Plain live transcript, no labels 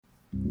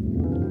Come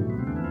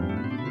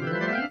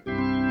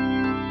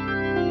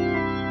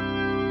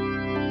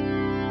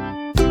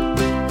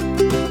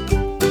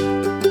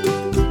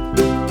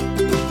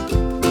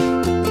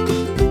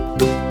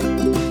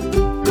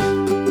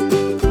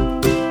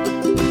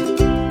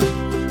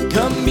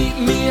meet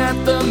me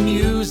at the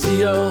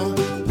Museo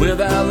with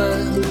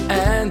Alan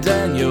and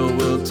Daniel.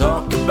 We'll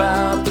talk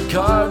about the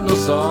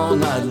Cardinals all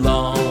night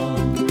long.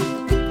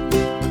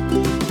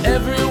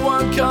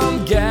 Everyone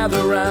come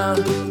gather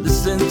round,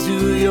 listen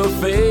to your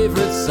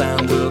favorite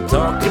sound. We'll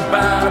talk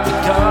about the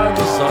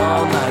Cardinals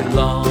all night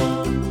long.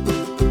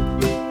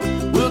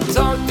 We'll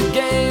talk the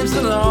games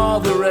and all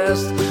the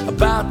rest,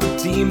 about the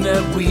team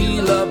that we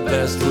love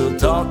best. We'll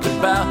talk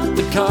about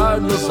the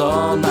Cardinals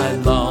all night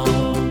long.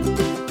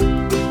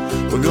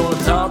 We're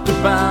gonna talk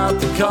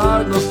about the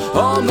Cardinals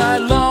all night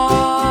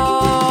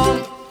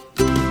long.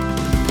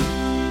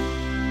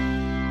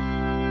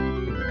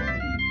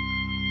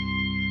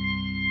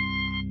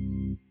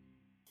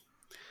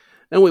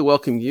 And we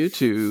welcome you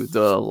to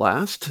the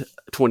last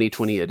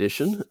 2020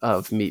 edition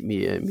of Meet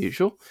Me at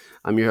Mutual.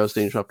 I'm your host,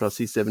 Daniel Shoptaw,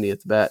 C70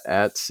 at the bat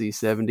at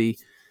C70.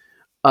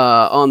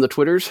 On the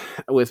Twitters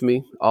with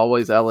me,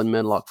 always Alan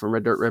Medlock from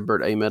Red Dirt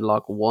Redbird, A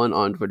Medlock1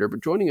 on Twitter.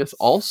 But joining us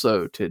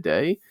also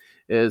today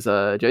is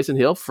Jason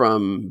Hill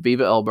from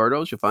Viva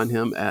Alberto's. You'll find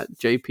him at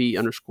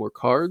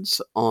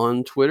JP_cards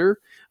on Twitter.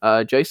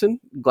 Jason,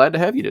 glad to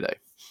have you today.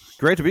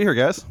 Great to be here,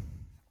 guys.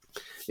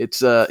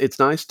 It's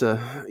nice to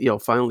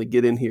finally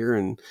get in here,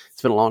 and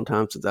it's been a long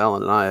time since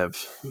Alan and I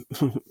have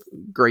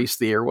graced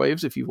the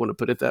airwaves, if you want to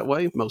put it that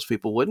way. Most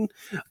people wouldn't,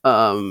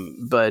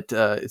 but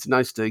it's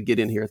nice to get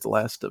in here at the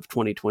last of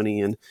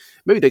 2020 and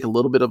maybe take a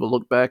little bit of a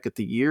look back at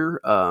the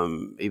year,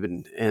 and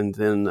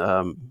then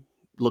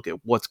look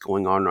at what's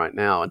going on right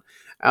now. And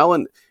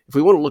Alan, if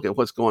we want to look at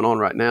what's going on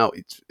right now,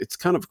 it's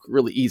kind of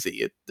really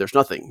easy. There's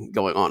nothing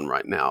going on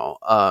right now.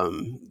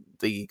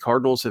 The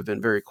Cardinals have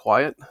been very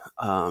quiet.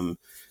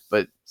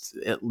 But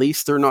at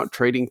least they're not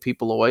trading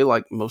people away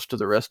like most of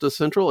the rest of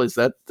Central. Is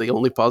that the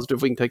only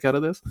positive we can take out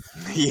of this?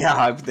 Yeah,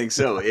 I think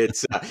so.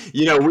 It's,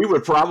 we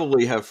would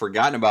probably have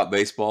forgotten about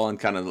baseball and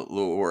kind of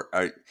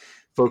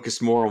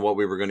focused more on what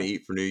we were going to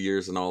eat for New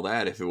Year's and all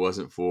that if it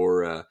wasn't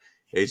for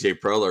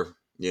AJ Preller,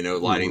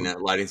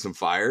 lighting some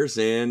fires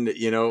and,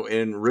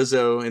 in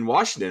Rizzo and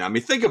Washington. I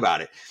mean, think about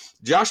it.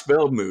 Josh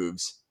Bell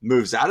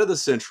moves out of the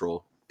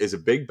Central, is a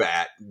big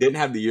bat, didn't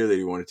have the year that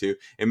he wanted to.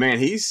 And man,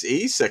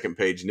 he's second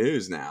page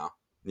news now,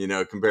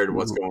 compared to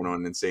what's going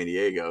on in San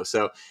Diego.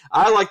 So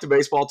I like the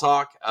baseball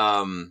talk.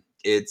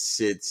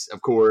 It's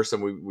of course,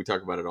 and we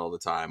talk about it all the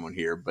time on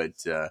here, but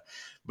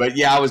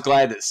yeah, I was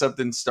glad that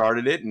something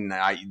started it. And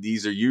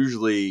these are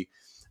usually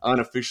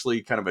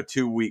unofficially kind of a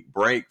 2-week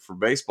break for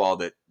baseball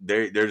that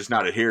they're just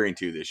not adhering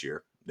to this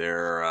year.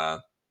 They're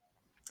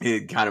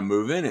kind of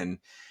moving, and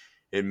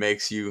it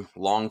makes you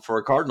long for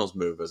a Cardinals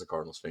move as a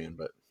Cardinals fan,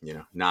 but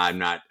I'm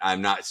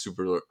not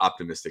super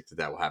optimistic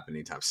that will happen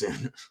anytime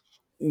soon.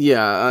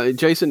 Yeah,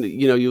 Jason,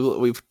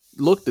 we've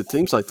looked at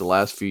things like the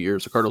last few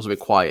years. The Cardinals have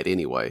been quiet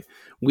anyway.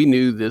 We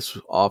knew this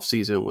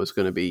offseason was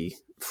going to be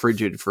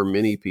frigid for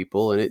many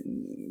people,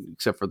 and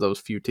except for those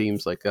few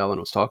teams like Alan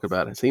was talking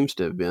about, it seems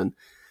to have been.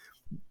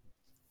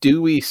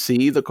 Do we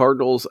see the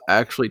Cardinals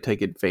actually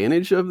take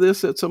advantage of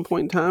this at some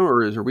point in time,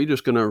 or are we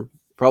just going to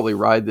probably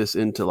ride this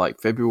into like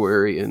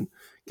February and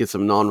get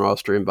some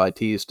non-roster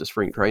invitees to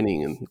spring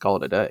training and call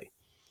it a day?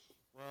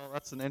 Well,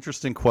 that's an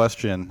interesting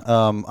question.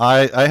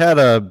 I had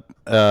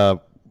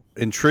a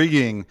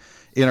intriguing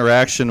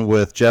interaction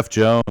with Jeff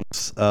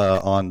Jones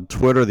on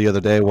Twitter the other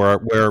day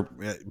where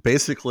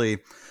basically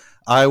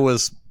I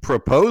was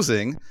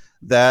proposing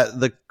that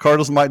the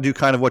Cardinals might do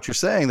kind of what you're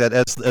saying, that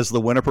as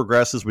the winter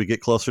progresses, we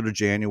get closer to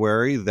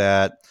January,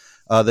 that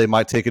they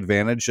might take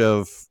advantage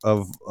of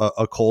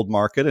a cold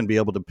market and be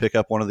able to pick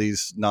up one of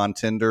these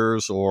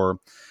non-tenders or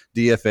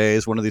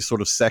DFAs, one of these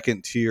sort of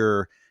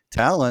second-tier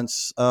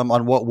talents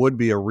on what would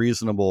be a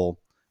reasonable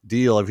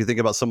deal. If you think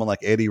about someone like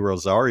Eddie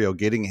Rosario,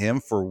 getting him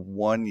for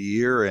 1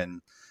 year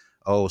and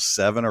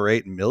 $7 or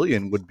 $8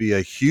 million would be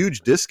a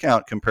huge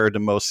discount compared to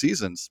most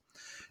seasons.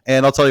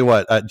 And I'll tell you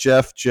what,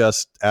 Jeff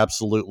just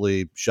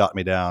absolutely shot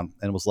me down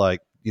and was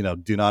like,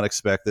 do not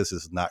expect this.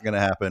 This is not going to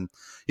happen.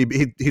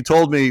 He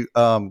told me,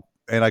 and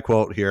I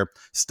quote here,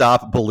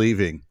 "Stop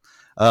believing."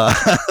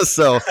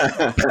 So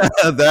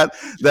that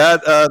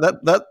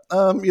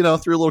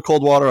threw a little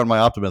cold water on my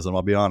optimism.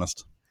 I'll be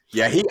honest.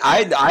 Yeah,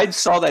 I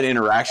saw that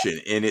interaction,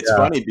 and it's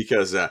funny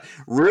because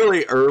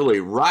really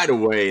early, right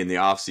away in the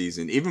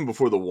offseason, even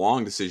before the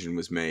Wong decision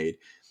was made,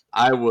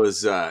 I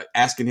was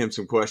asking him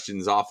some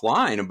questions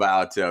offline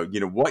about,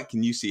 what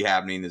can you see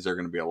happening? Is there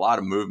going to be a lot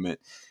of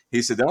movement?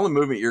 He said the only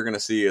movement you're going to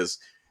see is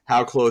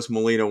how close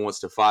Molina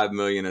wants to $5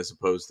 million as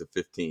opposed to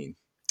 15.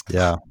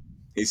 Yeah.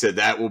 He said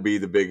that will be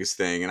the biggest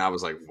thing. And I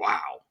was like,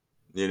 wow,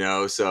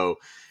 so,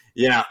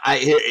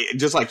 I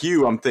just like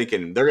you, I'm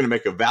thinking they're going to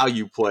make a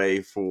value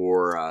play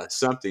for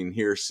something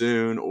here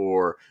soon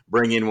or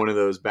bring in one of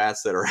those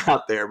bats that are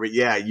out there. But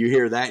yeah, you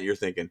hear that and you're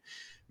thinking,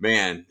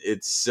 man,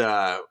 it's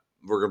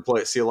we're going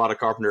to see a lot of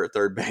Carpenter at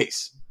third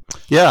base.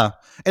 Yeah.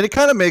 And it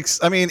kind of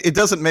makes, I mean, it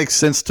doesn't make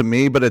sense to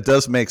me, but it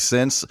does make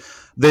sense.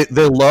 They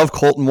love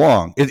Colton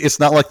Wong. It's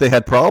not like they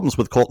had problems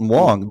with Colton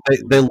Wong.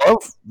 They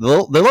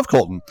love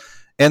Colton,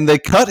 and they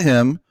cut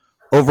him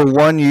over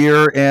 1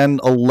 year and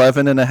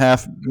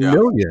 11.5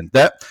 million.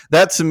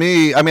 That to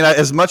me, I mean,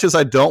 as much as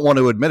I don't want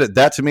to admit it,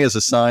 that to me is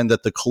a sign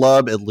that the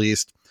club at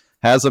least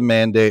has a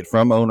mandate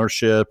from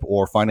ownership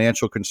or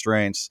financial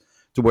constraints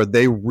to where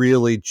they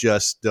really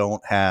just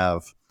don't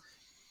have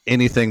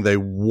anything they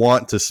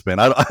want to spend.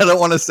 I don't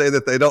want to say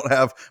that they don't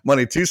have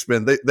money to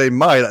spend. They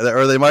might,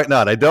 or they might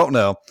not. I don't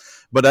know.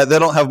 But they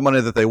don't have money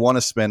that they want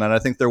to spend. And I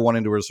think they're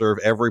wanting to reserve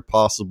every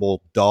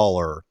possible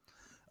dollar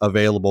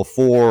available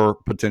for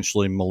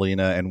potentially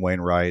Molina and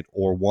Wainwright,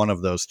 or one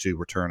of those two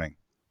returning.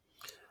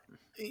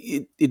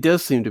 It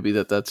does seem to be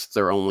that that's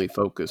their only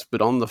focus.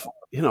 But on the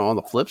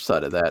flip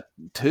side of that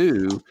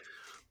too,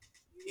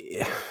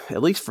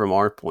 at least from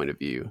our point of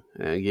view,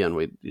 and again,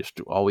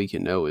 all we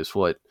can know is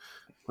what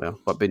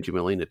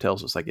Benjamin Molina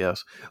tells us, I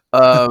guess.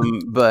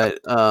 But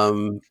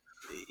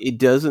it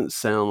doesn't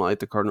sound like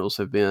the Cardinals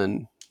have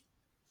been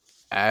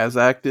as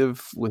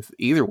active with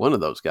either one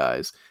of those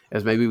guys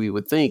as maybe we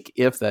would think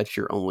if that's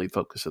your only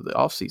focus of the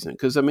offseason.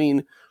 Because, I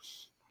mean,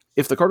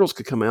 if the Cardinals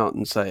could come out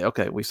and say,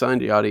 okay, we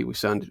signed Yachty, we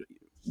signed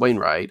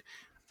Wainwright,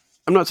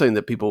 I'm not saying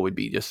that people would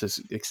be just as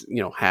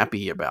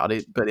happy about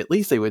it, but at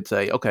least they would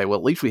say, okay, well,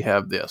 at least we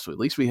have this. At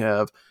least we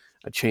have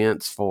a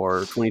chance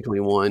for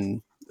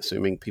 2021,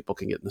 assuming people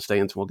can get in the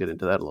stands, and we'll get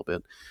into that a little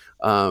bit,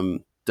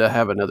 to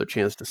have another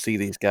chance to see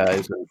these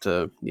guys and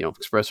to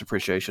express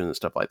appreciation and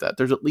stuff like that.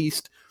 There's at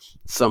least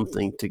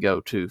something to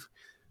go to.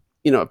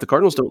 If the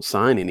Cardinals don't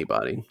sign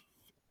anybody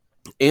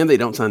and they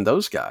don't sign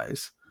those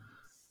guys,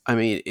 I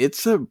mean,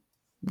 it's a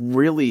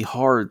really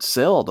hard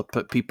sell to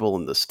put people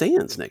in the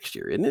stands next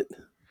year, isn't it?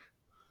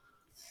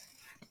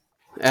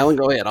 Alan,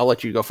 go ahead. I'll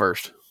let you go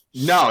first.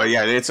 No,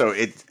 yeah,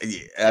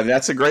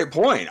 that's a great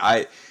point.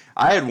 I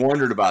had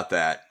wondered about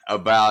that,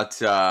 about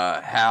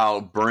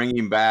how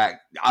bringing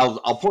back.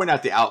 I'll point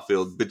out the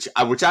outfield,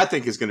 which I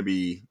think is going to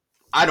be.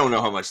 I don't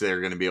know how much they're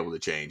going to be able to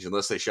change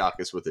unless they shock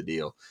us with a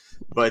deal.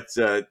 But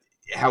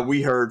how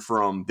we heard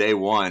from day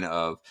one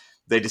of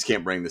they just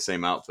can't bring the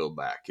same outfield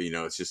back.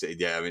 It's just I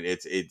mean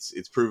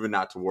it's proven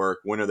not to work.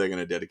 When are they going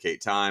to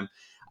dedicate time?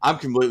 I'm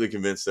completely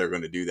convinced they're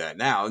going to do that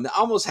now, and they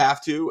almost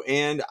have to.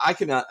 And I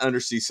cannot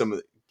understand some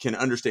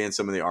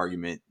of the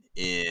argument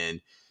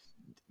in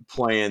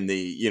playing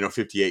the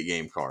 58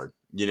 game card.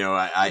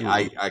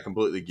 I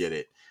completely get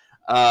it.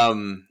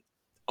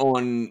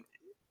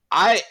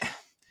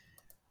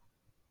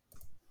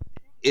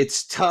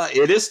 It's tough.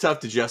 It is tough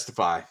to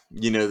justify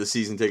the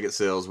season ticket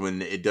sales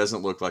when it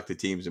doesn't look like the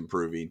team's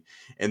improving,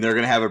 and they're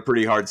going to have a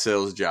pretty hard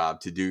sales job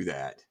to do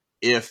that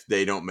if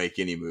they don't make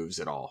any moves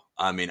at all.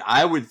 I mean,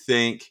 I would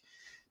think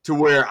to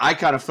where I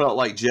kind of felt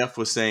like Jeff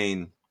was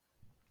saying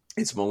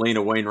it's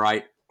Molina,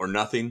 Wainwright, or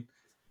nothing.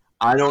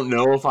 I don't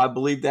know if I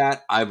believe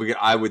that. I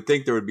would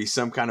think there would be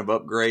some kind of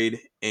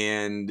upgrade,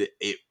 and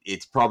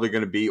it's probably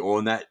going to be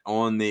on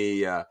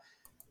the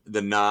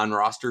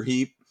non-roster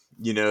heap.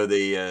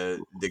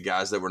 The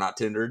guys that were not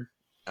tendered.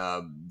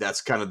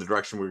 That's kind of the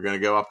direction we're going to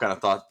go. I've kind of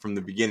thought from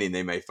the beginning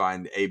they may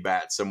find a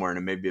bat somewhere, and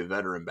it may be a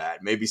veteran bat,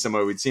 maybe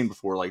somebody we'd seen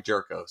before like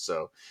Jerko.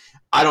 So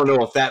I don't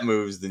know if that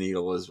moves the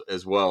needle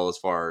as well as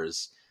far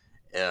as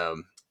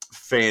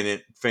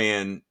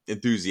fan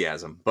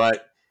enthusiasm,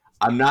 but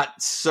I'm not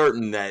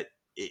certain that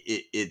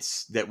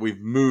it's that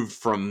we've moved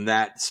from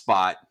that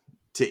spot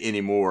to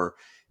any more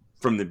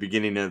from the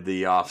beginning of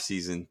the off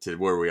season to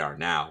where we are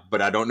now.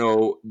 But I don't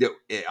know.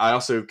 I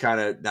also kind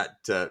of,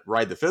 not to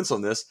ride the fence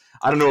on this,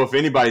 I don't know if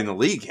anybody in the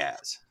league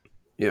has.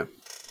 Yeah.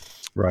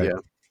 Right. Yeah.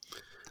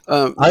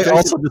 I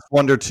also just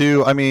wonder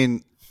too, I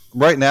mean,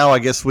 right now, I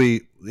guess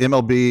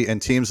MLB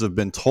and teams have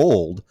been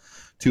told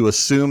to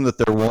assume that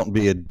there won't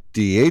be a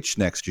DH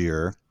next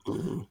year.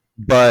 Mm-hmm.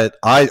 But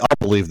I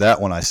believe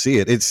that when I see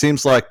it. It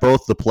seems like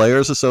both the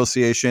Players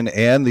Association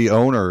and the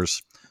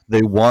owners,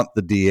 they want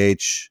the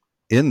DH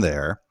in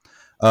there.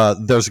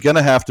 There's going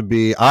to have to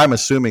be, I'm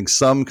assuming,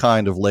 some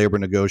kind of labor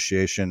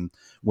negotiation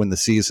when the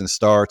season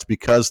starts,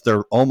 because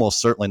they're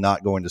almost certainly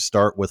not going to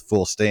start with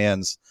full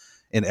stands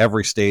in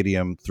every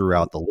stadium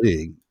throughout the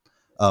league.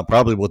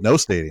 Probably with no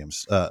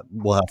stadiums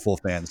will have full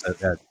fans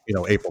at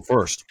April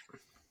 1st.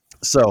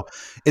 So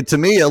to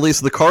me, at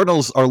least, the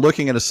Cardinals are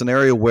looking at a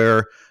scenario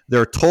where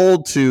they're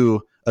told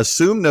to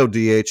assume no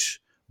DH,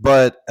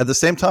 but at the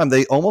same time,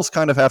 they almost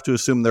kind of have to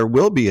assume there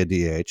will be a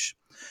DH.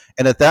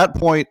 And at that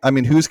point, I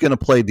mean, who's going to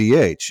play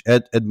DH?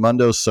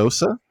 Edmundo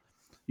Sosa?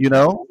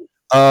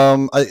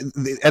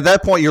 At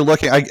that point, you're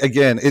looking,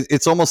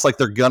 it's almost like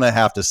they're going to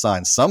have to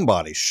sign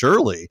somebody,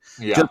 surely,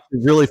 just to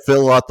really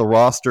fill out the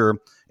roster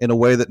in a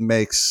way that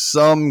makes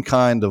some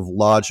kind of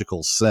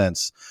logical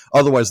sense.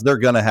 Otherwise, they're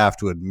going to have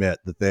to admit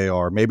that they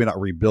are maybe not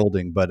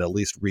rebuilding, but at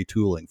least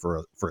retooling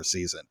for a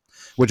season,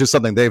 which is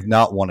something they've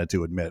not wanted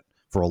to admit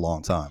for a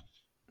long time.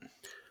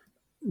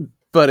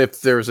 But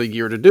if there's a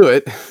year to do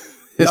it,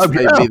 this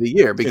may be the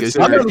year because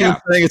I'm Consider-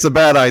 not saying it's a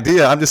bad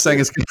idea. I'm just saying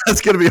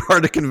it's going to be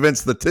hard to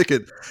convince the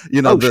ticket,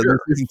 the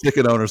season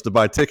ticket owners to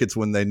buy tickets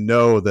when they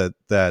know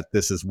that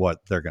this is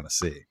what they're going to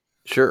see.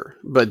 Sure,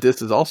 but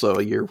this is also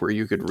a year where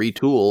you could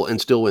retool and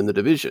still win the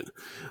division.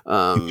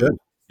 You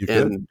could.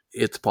 And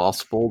it's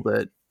possible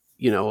that,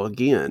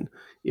 again,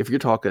 if you're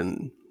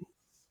talking,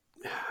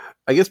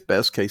 I guess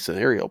best case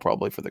scenario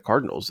probably for the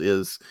Cardinals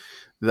is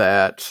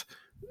that,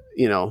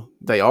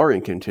 they are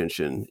in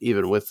contention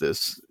even with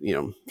this,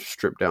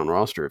 stripped down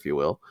roster, if you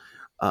will.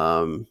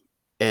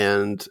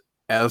 And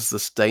as the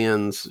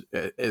stands,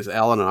 as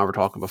Alan and I were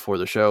talking before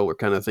the show, we're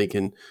kind of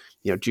thinking,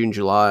 June,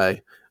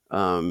 July,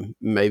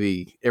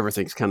 maybe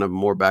everything's kind of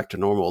more back to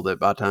normal, that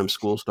by the time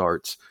school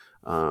starts,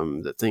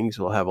 that things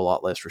will have a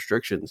lot less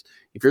restrictions.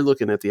 If you're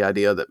looking at the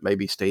idea that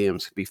maybe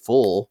stadiums could be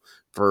full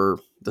for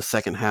the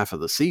second half of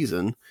the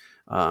season,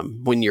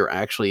 when you're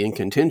actually in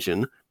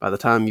contention, by the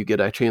time you get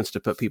a chance to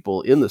put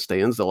people in the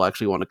stands, they'll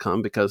actually want to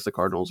come because the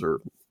Cardinals are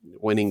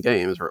winning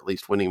games, or at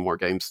least winning more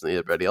games than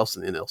anybody else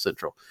in the NL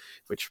Central,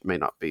 which may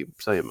not be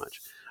saying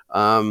much.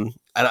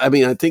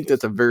 I think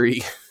that's a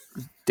very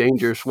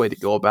dangerous way to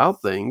go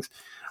about things.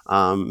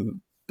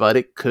 But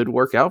it could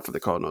work out for the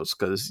Cardinals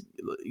because,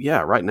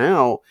 right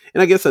now,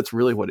 and I guess that's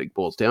really what it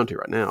boils down to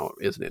right now,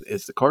 isn't it?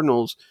 It's the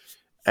Cardinals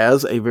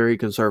as a very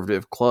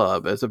conservative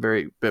club,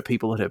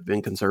 people that have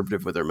been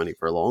conservative with their money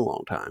for a long,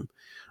 long time,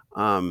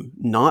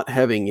 not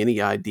having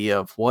any idea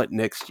of what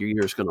next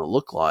year is going to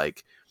look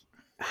like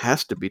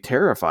has to be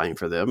terrifying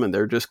for them. And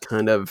they're just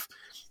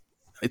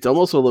it's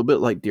almost a little bit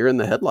like deer in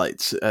the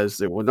headlights,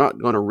 as we're not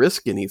going to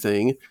risk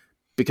anything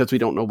because we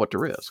don't know what to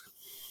risk.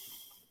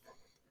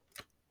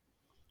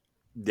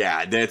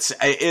 Yeah,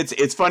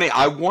 it's funny.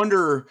 I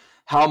wonder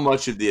how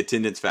much of the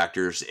attendance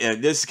factors,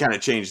 and this kind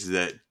of changes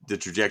the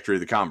trajectory of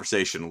the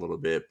conversation a little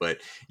bit, but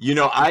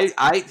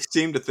I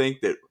seem to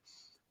think that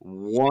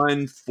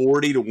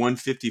 140 to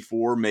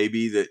 154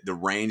 maybe the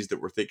range that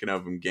we're thinking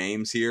of in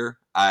games here.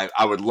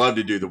 I would love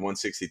to do the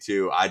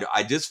 162.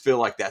 I just feel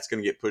like that's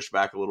going to get pushed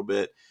back a little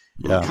bit.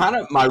 Yeah. Kind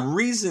of my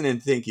reason in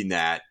thinking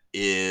that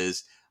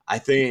is I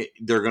think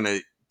they're going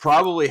to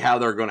probably how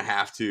they're going to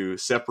have to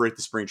separate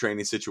the spring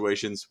training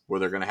situations, where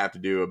they're going to have to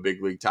do a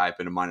big league type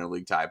and a minor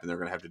league type, and they're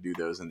going to have to do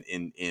those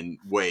in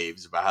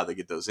waves about how they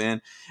get those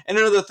in. And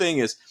another thing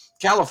is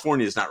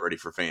California is not ready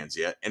for fans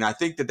yet, and I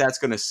think that's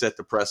going to set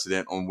the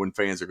precedent on when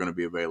fans are going to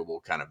be available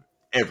kind of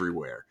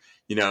everywhere.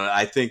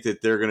 I think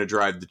that they're going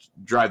to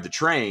drive the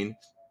train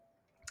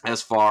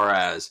as far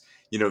as,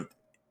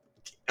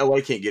 LA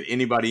can't get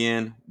anybody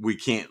in. We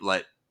can't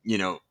let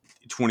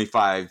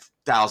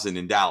 25,000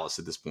 in Dallas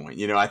at this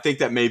point. I think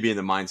that may be in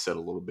the mindset a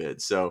little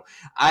bit. So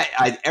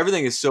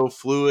everything is so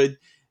fluid,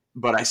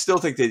 but I still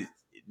think that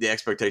the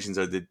expectations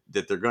are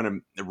that they're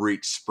going to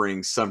reach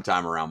spring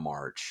sometime around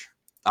March.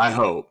 I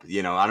hope.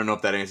 I don't know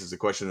if that answers the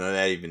question, or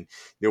that even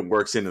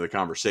works into the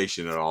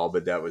conversation at all.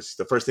 But that was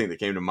the first thing that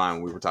came to mind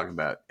when we were talking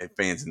about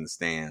fans in the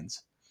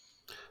stands.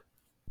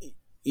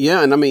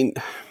 Yeah, and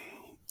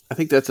I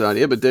think that's an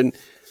idea, but then.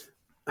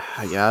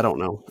 Yeah, I don't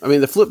know.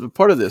 The flip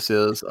part of this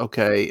is,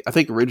 okay, I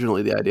think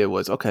originally the idea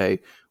was, okay,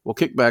 we'll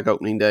kick back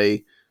opening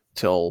day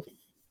till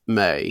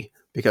May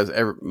because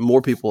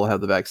more people have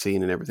the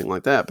vaccine and everything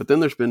like that. But then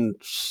there's been,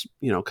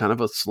 kind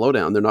of a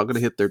slowdown. They're not going to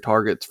hit their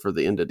targets for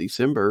the end of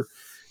December.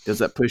 Does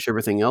that push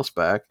everything else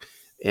back?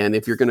 And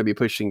if you're going to be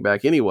pushing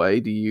back anyway,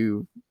 do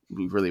you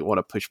really want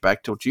to push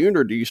back till June,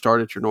 or do you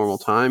start at your normal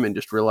time and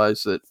just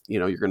realize that,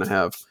 you're going to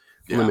have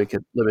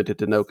limited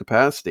to no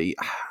capacity?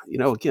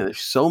 Again, there's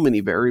so many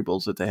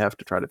variables that they have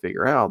to try to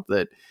figure out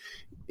that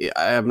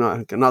I'm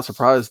not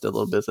surprised a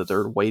little bit that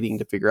they're waiting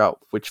to figure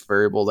out which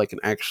variable they can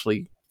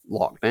actually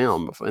lock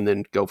down and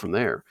then go from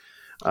there.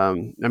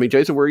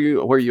 Jason, where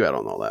are you at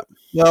on all that?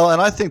 Well,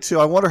 and I think too,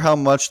 I wonder how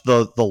much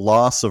the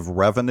loss of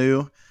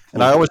revenue,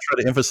 and I always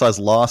try to emphasize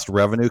lost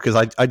revenue because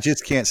I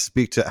just can't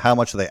speak to how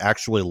much they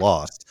actually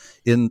lost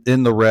in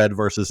the red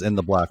versus in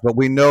the black. But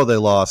we know they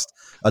lost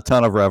a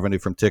ton of revenue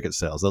from ticket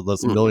sales.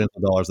 Those millions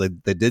of dollars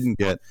they didn't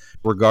get,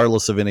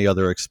 regardless of any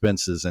other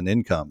expenses and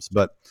incomes.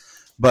 But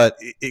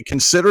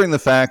considering the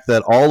fact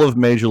that all of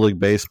Major League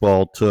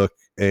Baseball took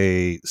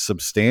a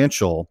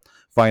substantial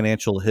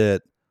financial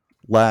hit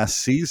last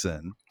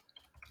season,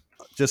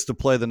 just to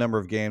play the number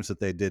of games that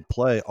they did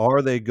play,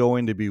 are they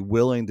going to be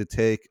willing to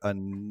take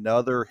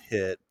another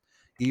hit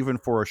even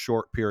for a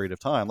short period of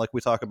time? Like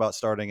we talk about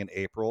starting in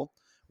April,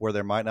 where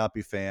there might not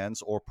be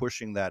fans, or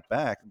pushing that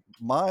back.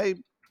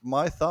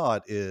 My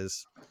thought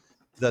is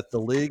that the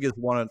league is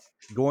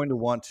going to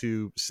want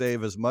to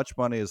save as much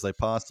money as they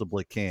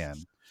possibly can.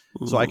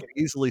 Mm-hmm. So I can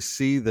easily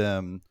see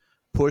them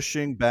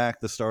pushing back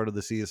the start of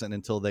the season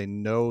until they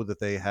know that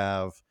they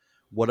have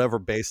whatever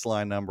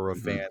baseline number of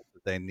fans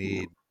that they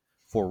need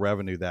for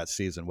revenue that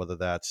season, whether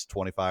that's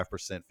 25%,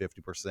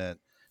 50%.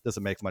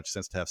 Doesn't make much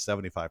sense to have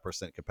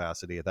 75%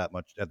 capacity at that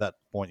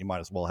point. You might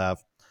as well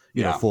have,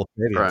 full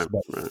stadiums.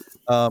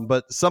 Right.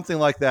 But something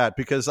like that,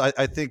 because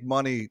I think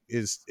money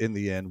is in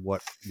the end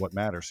what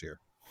matters here.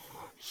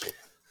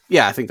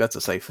 Yeah, I think that's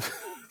a safe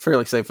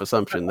fairly safe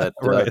assumption that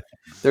Right.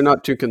 they're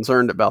not too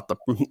concerned about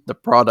the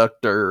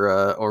product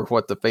or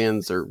what the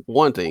fans are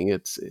wanting.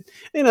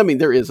 And I mean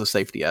there is a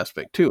safety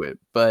aspect to it,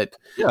 but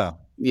Yeah.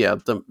 yeah,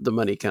 the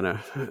money kind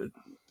of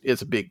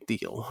is a big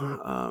deal.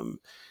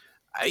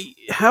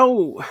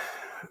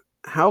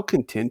 How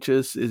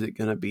contentious is it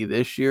going to be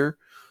this year?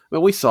 I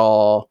mean, we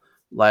saw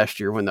last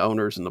year when the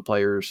owners and the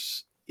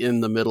players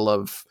in the middle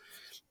of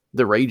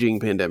the raging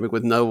pandemic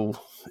with no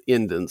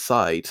end in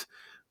sight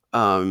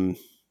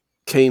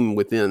came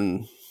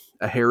within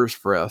a hair's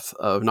breadth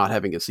of not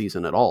having a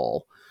season at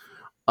all.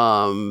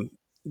 Um,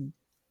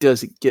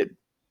 does it get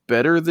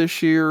better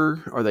this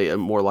year? Are they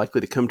more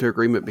likely to come to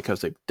agreement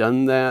because they've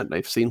done that?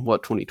 They've seen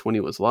what 2020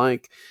 was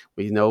like.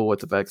 We know what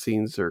the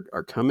vaccines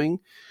are coming.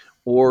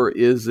 Or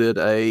is it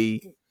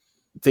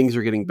things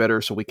are getting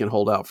better so we can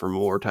hold out for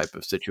more type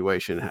of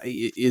situation?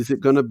 Is it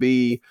going to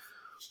be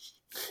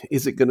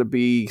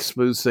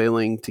smooth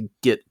sailing to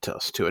get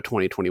us to a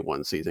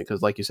 2021 season?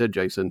 Because like you said,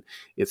 Jason,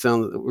 it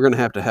sounds we're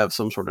going to have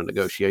some sort of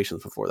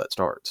negotiations before that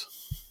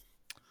starts.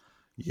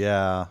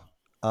 Yeah.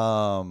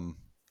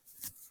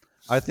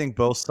 I think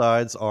both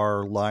sides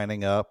are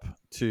lining up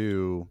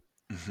to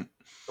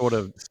sort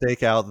of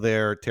stake out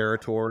their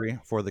territory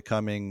for the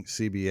coming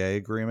CBA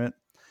agreement.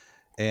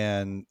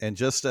 And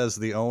just as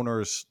the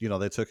owners,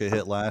 they took a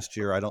hit last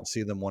year, I don't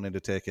see them wanting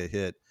to take a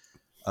hit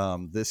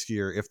this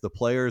year. If the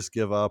players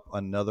give up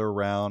another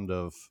round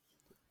of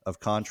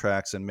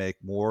contracts and make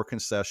more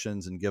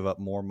concessions and give up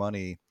more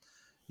money,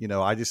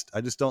 I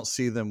just don't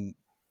see them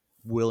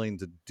willing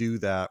to do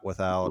that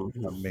without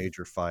a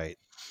major fight.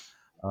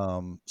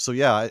 So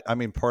yeah, I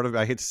mean,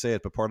 I hate to say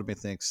it, but part of me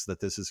thinks that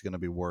this is going to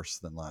be worse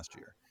than last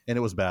year, and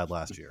it was bad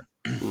last year.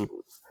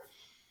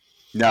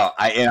 No,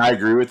 I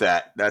agree with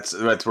that. That's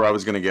where I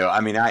was going to go. I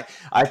mean,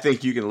 I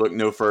think you can look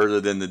no further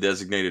than the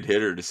designated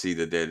hitter to see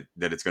that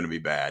it's going to be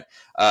bad.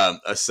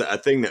 A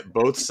thing that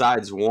both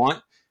sides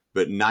want,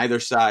 but neither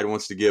side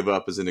wants to give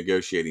up as a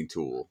negotiating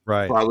tool.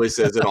 Right. Probably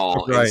says it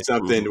all. Right. It's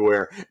something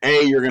where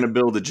you're going to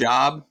build a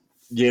job,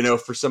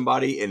 for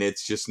somebody, and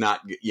it's just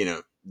not,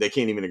 they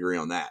can't even agree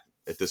on that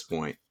at this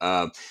point.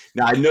 Now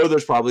I know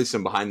there's probably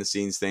some behind the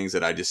scenes things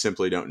that I just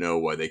simply don't know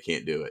why they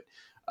can't do it.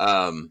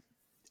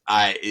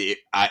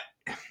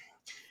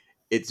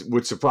 It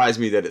would surprise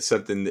me that it's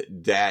something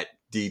that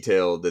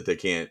detailed that they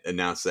can't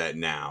announce that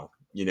now,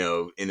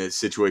 in a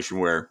situation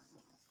where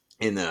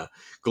in the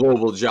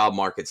global job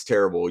market's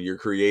terrible. You're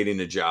creating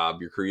a job,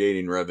 you're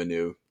creating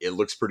revenue. It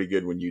looks pretty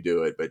good when you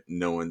do it, but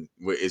no one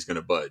is going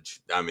to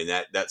budge. I mean,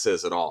 that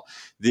says it all.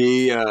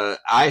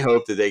 I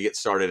hope that they get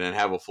started and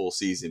have a full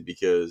season,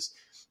 because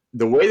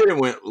the way that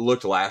it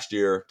looked last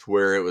year, to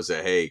where it was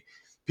hey,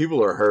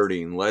 people are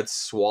hurting, let's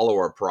swallow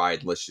our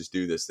pride, let's just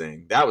do this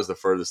thing. That was the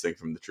furthest thing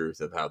from the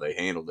truth of how they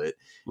handled it.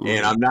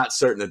 And I'm not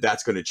certain that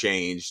that's going to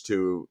change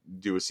to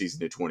do a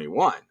season of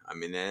 21. I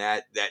mean,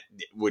 that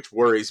which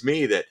worries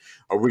me, that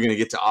are we going to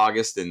get to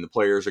August and the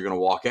players are going to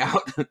walk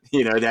out?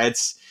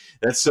 That's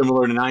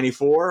similar to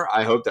 94.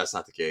 I hope that's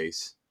not the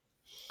case.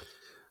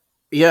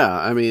 Yeah,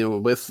 I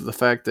mean, with the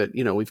fact that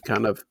we've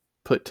kind of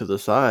put to the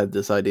side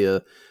this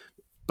idea,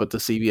 but the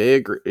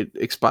CBA it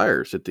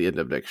expires at the end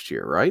of next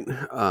year, right?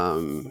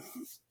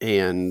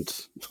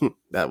 And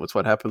that was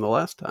what happened the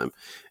last time.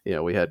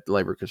 We had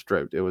labor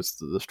construct. It was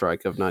the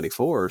strike of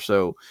 94.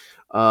 So,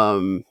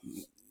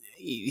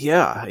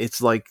 yeah,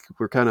 it's like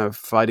we're kind of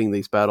fighting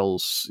these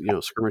battles,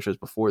 skirmishes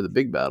before the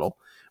big battle,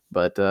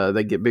 but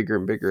they get bigger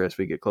and bigger as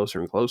we get closer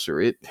and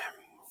closer.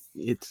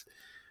 It's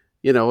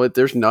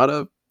there's not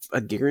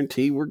a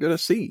guarantee we're going to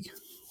see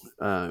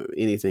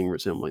anything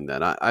resembling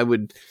that.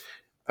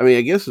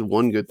 I guess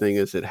one good thing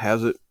is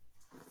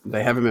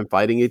they haven't been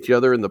fighting each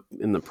other in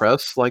the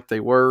press like they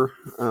were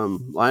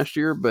last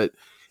year, but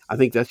I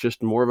think that's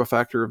just more of a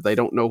factor of they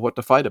don't know what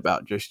to fight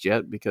about just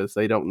yet, because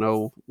they don't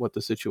know what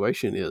the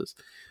situation is.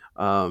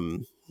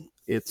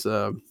 It's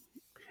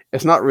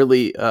not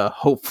really a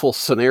hopeful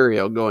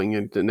scenario going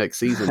into next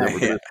season that we're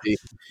going to see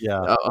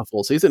a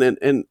full season.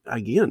 And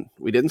again,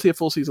 we didn't see a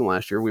full season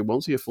last year. We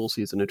won't see a full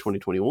season in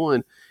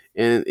 2021.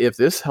 And if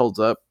this holds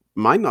up,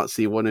 might not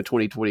see one in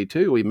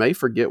 2022. We may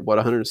forget what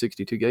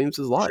 162 games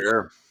is like.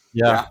 Sure.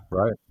 Yeah.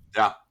 Right.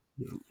 Yeah.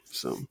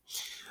 So,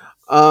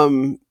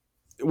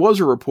 it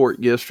was a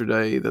report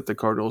yesterday that the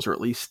Cardinals are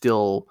at least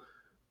still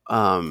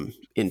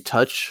in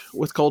touch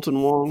with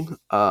Colton Wong.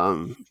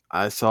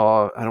 I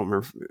don't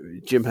remember,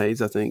 Jim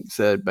Hayes, I think,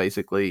 said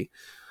basically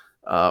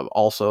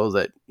also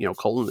that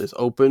Colton is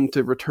open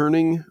to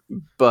returning,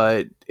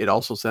 but it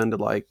also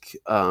sounded like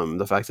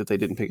the fact that they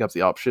didn't pick up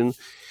the option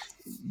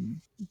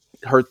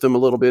hurt them a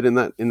little bit in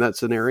that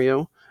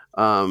scenario.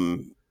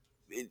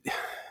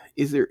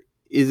 Is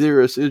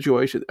there a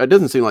situation? It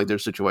doesn't seem like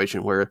there's a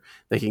situation where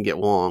they can get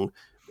Wong,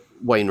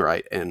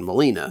 Wainwright, and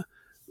Molina.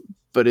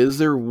 But is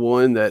there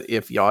one that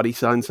if Yachty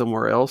signs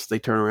somewhere else, they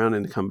turn around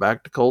and come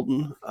back to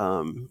Colton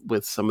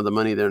with some of the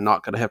money they're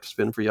not going to have to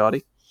spend for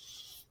Yachty?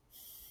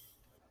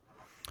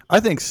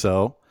 I think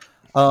so.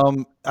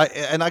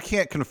 I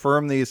can't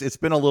confirm these. It's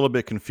been a little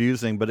bit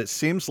confusing, but it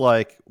seems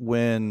like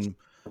when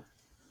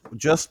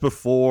just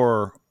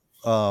before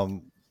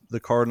the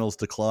Cardinals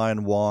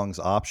decline Wong's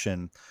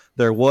option,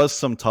 there was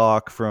some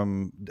talk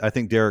from, I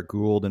think, Derek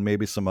Gould and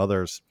maybe some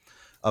others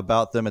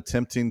about them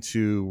attempting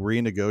to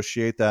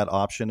renegotiate that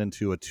option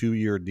into a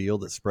 2-year deal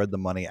that spread the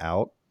money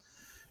out.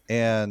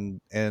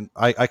 And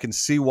I can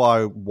see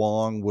why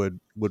Wong would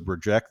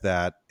reject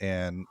that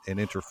and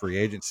enter free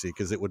agency,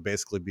 because it would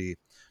basically be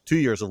 2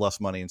 years of less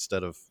money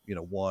instead of,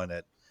 one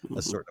at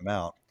a certain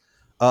amount.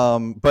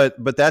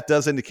 But that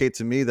does indicate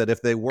to me that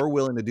if they were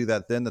willing to do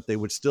that, then that they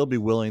would still be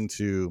willing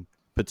to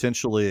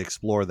potentially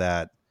explore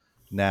that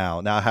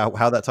now. Now,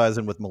 how that ties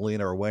in with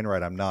Molina or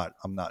Wainwright, I'm not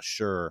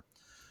sure.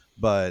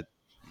 But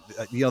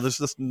there's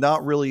just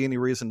not really any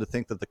reason to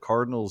think that the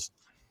Cardinals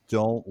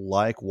don't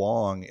like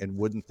Wong and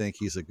wouldn't think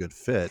he's a good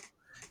fit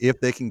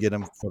if they can get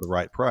him for the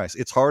right price.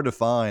 It's hard to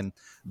find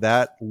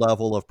that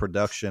level of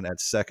production at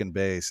second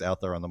base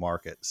out there on the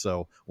market.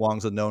 So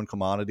Wong's a known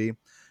commodity.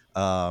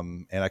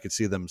 And I could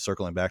see them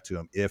circling back to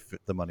him if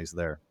the money's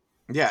there.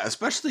 Yeah,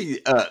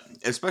 especially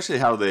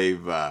how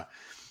they've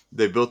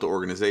built the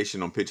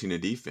organization on pitching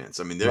and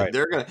defense. I mean,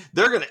 they're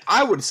gonna.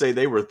 I would say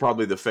they were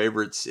probably the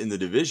favorites in the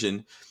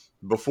division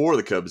before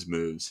the Cubs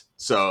moves.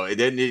 So it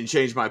didn't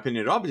change my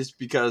opinion at all, but just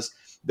because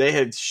they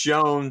had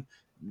shown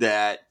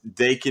that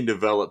they can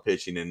develop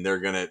pitching, and they're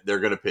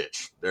gonna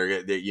pitch.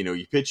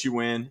 You pitch, you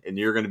win, and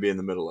you're going to be in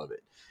the middle of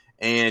it.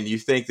 And you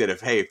think that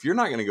if you're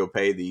not going to go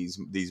pay these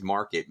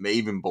market,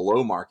 even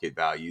below market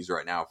values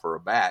right now for a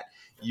bat,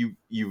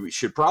 you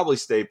should probably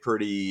stay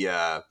pretty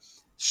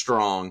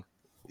strong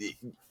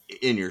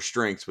in your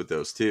strengths with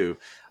those two.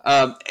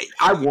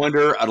 I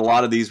wonder at a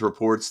lot of these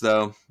reports,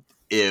 though,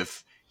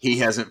 if he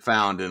hasn't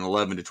found an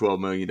 $11 to $12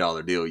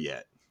 million deal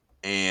yet.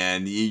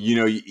 And,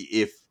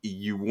 if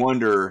you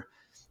wonder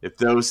if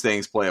those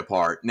things play a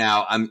part.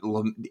 Now,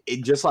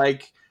 just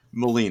like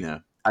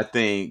Molina, I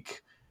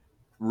think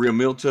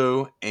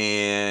Realmuto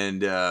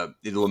and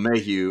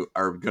LeMahieu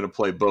are going to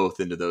play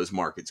both into those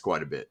markets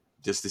quite a bit,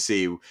 just to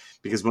see,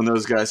 because when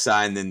those guys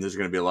sign, then there's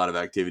going to be a lot of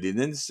activity.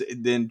 And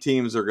then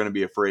teams are going to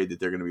be afraid that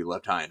they're going to be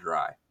left high and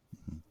dry.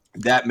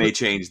 That may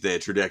change the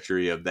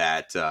trajectory of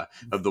that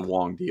of the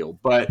Wong deal,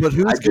 but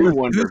who's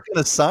going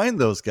to sign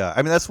those guys?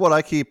 I mean, that's what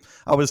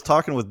I was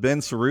talking with Ben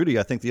Cerruti,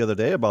 I think, the other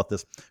day about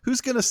this. Who's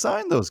going to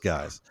sign those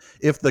guys?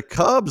 If the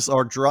Cubs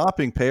are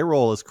dropping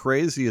payroll as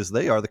crazy as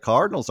they are, the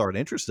Cardinals aren't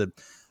interested.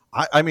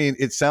 I mean,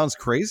 it sounds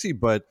crazy,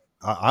 but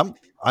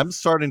I'm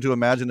starting to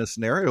imagine a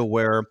scenario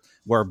where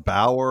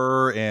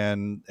Bauer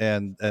and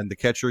the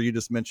catcher you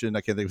just mentioned,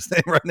 I can't think of his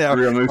name right now.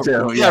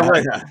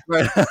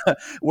 Right.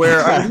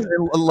 Where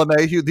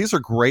LeMahieu, these are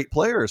great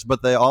players,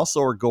 but they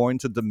also are going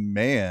to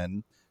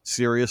demand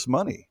serious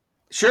money.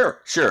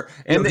 Sure.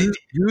 And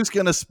who's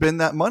going to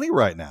spend that money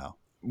right now?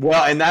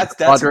 Well, and that's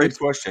a good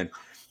question.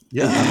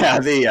 Yeah,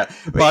 the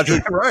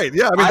Padres, right?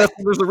 Yeah, I mean,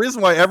 there's the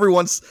reason why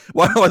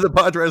why the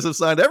Padres have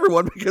signed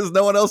everyone, because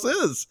no one else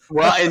is.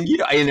 Well, and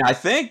and I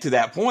think to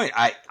that point,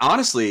 I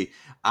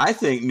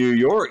think New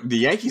York, the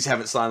Yankees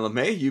haven't signed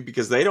LeMahieu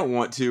because they don't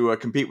want to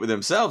compete with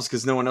themselves,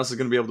 because no one else is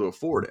going to be able to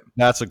afford him.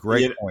 That's a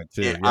great point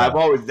too.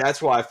 Yeah. That's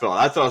why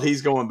I thought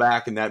he's going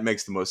back, and that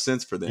makes the most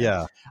sense for them.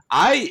 Yeah.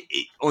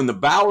 On the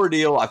Bauer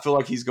deal, I feel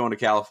like he's going to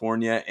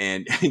California,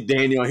 and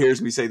Daniel hears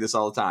me say this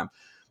all the time.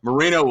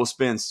 Marino will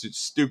spend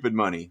stupid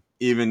money,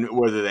 even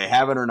whether they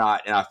have it or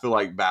not, and I feel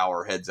like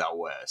Bauer heads out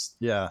west.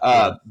 Yeah.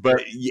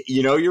 But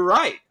you're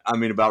right. I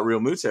mean, about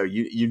Realmuto,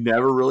 you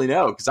never really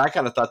know, because I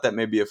kind of thought that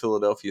may be a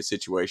Philadelphia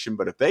situation.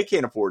 But if they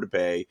can't afford to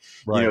pay,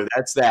 right,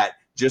 that's that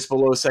just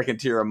below second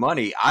tier of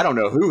money. I don't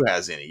know who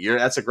has any.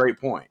 That's a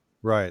great point.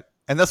 Right.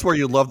 And that's where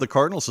you love the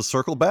Cardinals to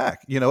circle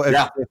back.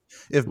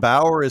 If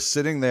Bauer is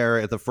sitting there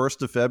at the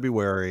 1st of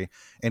February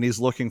and he's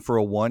looking for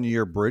a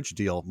 1-year bridge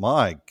deal,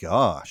 my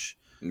gosh.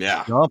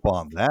 Yeah, jump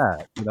on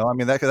that. I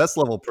mean, that's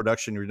level of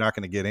production you're not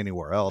going to get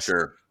anywhere else.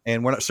 Sure,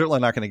 and we're certainly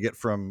not going to get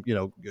from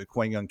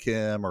Kwang Young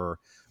Kim or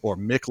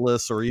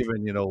Mikolas or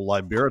even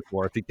Liberator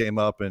if he came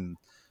up and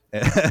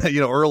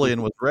early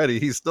and was ready.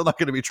 He's still not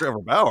going to be Trevor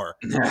Bauer.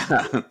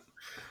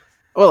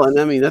 Well, and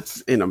I mean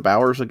that's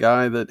Bauer's a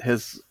guy that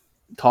has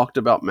talked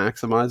about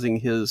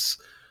maximizing his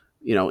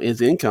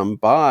his income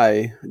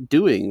by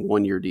doing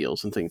 1-year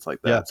deals and things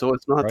like that. Yeah, so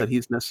it's not that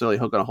he's necessarily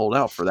going to hold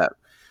out for that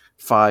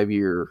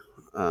 5-year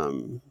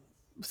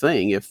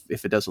thing if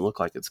it doesn't look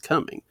like it's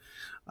coming.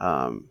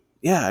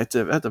 That's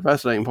a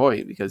fascinating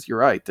point, because you're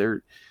right.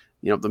 They're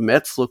the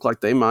Mets look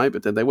like they might,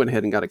 but then they went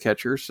ahead and got a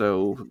catcher,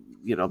 so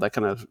that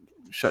kind of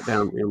shut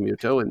down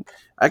Realmuto, and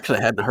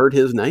actually hadn't heard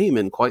his name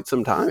in quite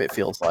some time, it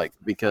feels like,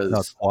 because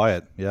it's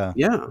quiet. Yeah,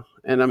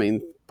 and I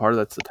mean part of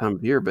that's the time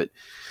of year, but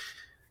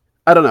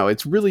I don't know,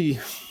 it's really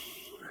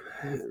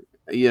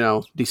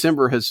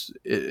December has,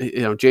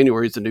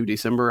 January is the new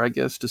December, I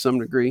guess, to some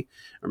degree,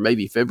 or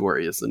maybe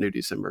February is the new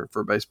December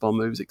for baseball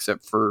moves,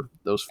 except for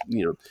those,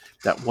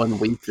 that 1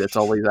 week that's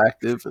always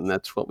active. And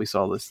that's what we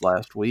saw this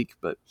last week.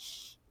 But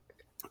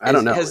I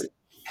don't know.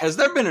 Has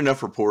there been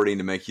enough reporting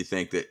to make you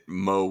think that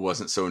Mo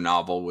wasn't so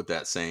novel with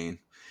that saying?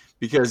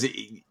 Because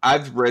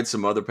I've read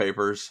some other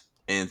papers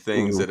and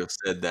things that have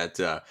said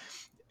that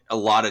a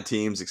lot of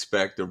teams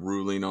expect a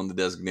ruling on the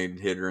designated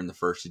hitter in the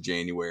 1st of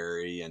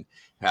January, and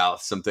how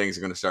some things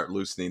are going to start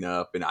loosening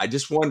up. And I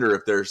just wonder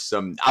if there's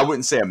some, I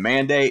wouldn't say a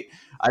mandate.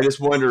 I just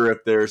wonder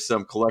if there's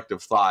some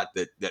collective thought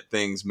that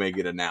things may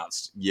get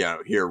announced,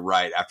 here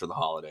right after the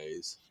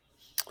holidays.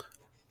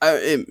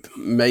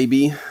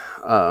 Maybe.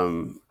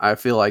 I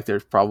feel like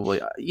there's probably,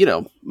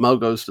 Mo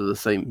goes to the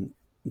same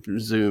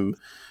Zoom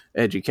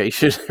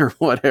education or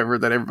whatever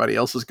that everybody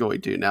else is going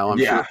to now. I'm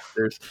sure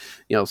there's,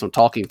 some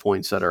talking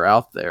points that are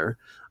out there.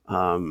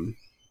 I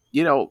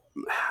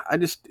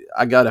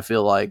gotta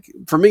feel like,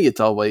 for me, it's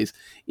always,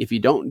 if you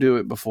don't do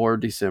it before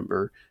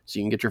December, so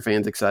you can get your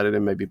fans excited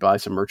and maybe buy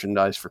some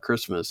merchandise for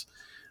Christmas,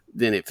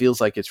 then it feels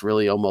like it's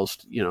really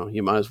almost,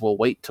 you might as well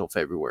wait till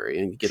February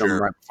and get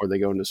them right before they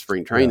go into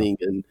spring training.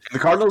 Yeah. And the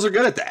Cardinals are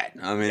good at that.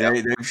 I mean,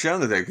 they've shown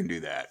that they can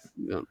do that.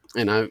 Yeah.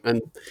 And I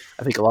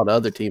think a lot of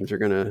other teams are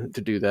going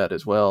to do that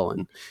as well.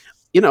 And,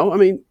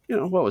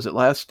 what was it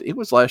it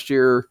was last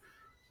year.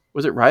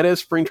 Was it right as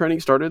spring training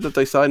started that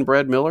they signed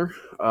Brad Miller?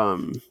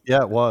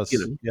 Yeah, it was.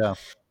 Yeah.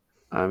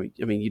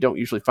 You don't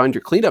usually find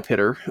your cleanup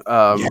hitter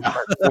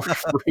for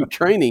spring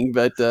training,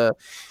 but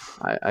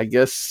I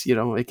guess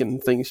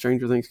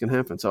stranger things can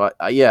happen. So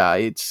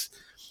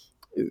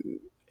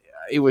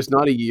it was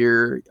not a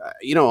year.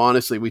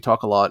 Honestly, we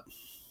talk a lot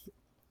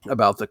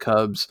about the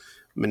Cubs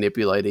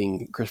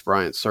manipulating Chris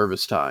Bryant's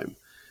service time,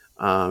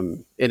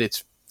 and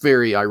it's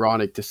very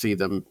ironic to see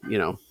them.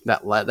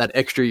 That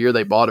extra year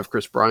they bought of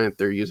Chris Bryant,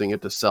 they're using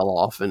it to sell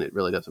off, and it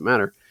really doesn't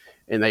matter.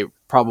 And they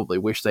probably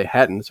wish they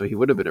hadn't, so he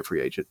would have been a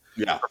free agent.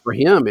 Yeah, but for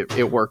him,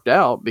 it worked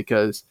out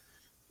because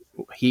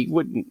he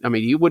wouldn't. I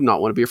mean, you would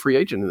not want to be a free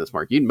agent in this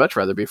market. You'd much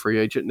rather be a free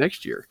agent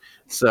next year.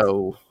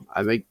 So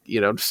I think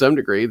to some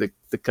degree, the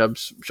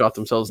Cubs shot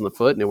themselves in the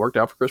foot, and it worked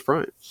out for Chris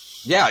Bryant.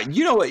 Yeah,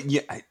 you know what?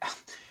 Yeah,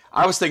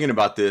 I was thinking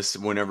about this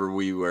whenever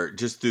we were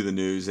just through the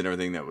news and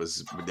everything that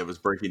was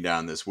breaking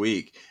down this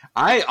week.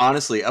 I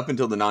honestly, up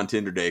until the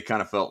non-tender day,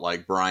 kind of felt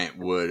like Bryant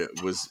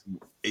was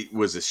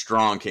a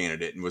strong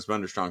candidate and was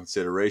under strong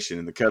consideration,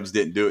 and the Cubs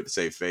didn't do it to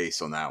save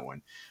face on that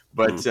one.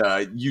 But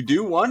you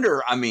do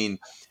wonder. I mean,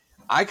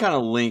 I kind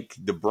of link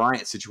the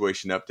Bryant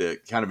situation up to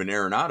kind of an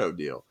Arenado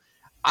deal.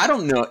 I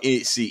don't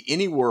see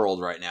any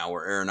world right now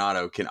where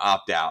Arenado can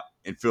opt out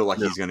and feel like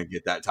he's going to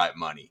get that type of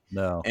money.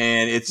 No,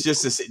 and it's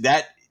just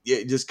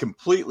it just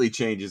completely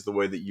changes the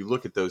way that you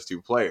look at those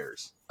two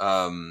players.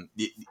 You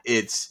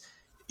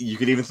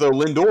could even throw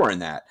Lindor in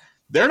that.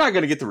 They're not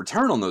going to get the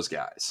return on those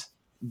guys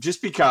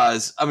just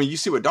because. I mean, you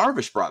see what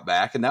Darvish brought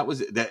back, and that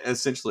was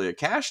essentially a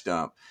cash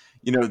dump.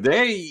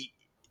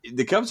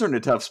 The Cubs are in a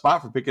tough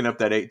spot for picking up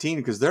that 18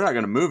 because they're not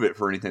going to move it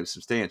for anything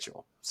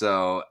substantial.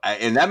 So,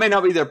 and that may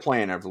not be their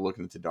plan after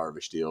looking at the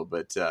Darvish deal,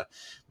 but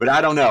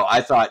I don't know.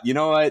 I thought, you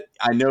know what?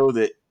 I know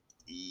that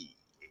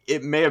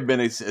it may have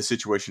been a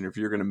situation if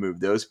you're going to move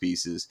those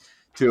pieces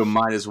to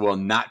might as well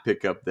not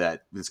pick up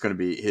that. It's going to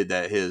be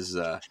his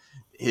 10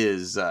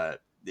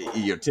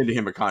 to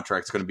him a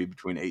contract is going to be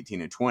between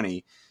 18 and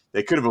 20.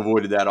 They could have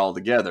avoided that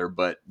altogether,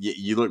 but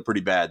you look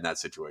pretty bad in that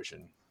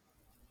situation.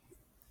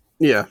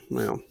 Yeah,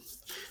 well,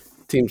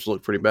 teams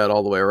look pretty bad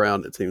all the way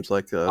around. It seems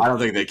like I don't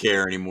think they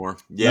care anymore.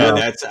 Yeah, no.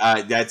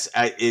 That's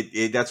why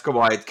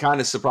it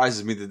kind of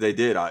surprises me that they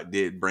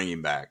did bring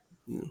him back.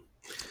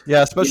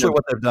 Yeah, especially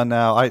what they've done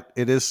now.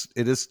 It is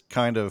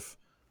kind of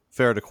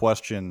fair to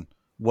question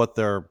what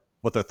their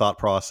thought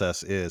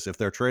process is if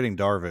they're trading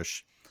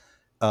Darvish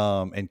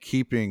and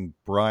keeping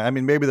Bryant. I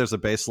mean, maybe there's a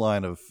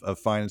baseline of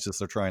finances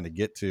they're trying to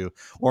get to,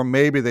 or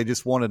maybe they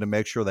just wanted to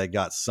make sure they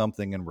got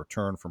something in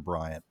return from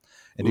Bryant.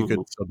 And he could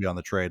still be on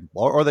the trade,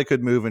 or they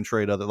could move and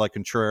trade other, like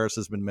Contreras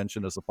has been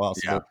mentioned as a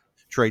possible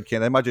trade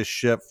candidate. They might just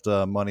shift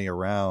money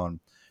around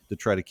to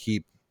try to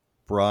keep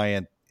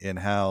Bryant in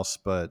house,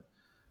 but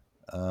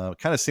it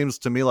kind of seems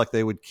to me like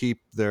they would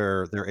keep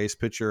their ace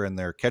pitcher and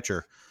their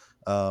catcher,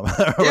 rather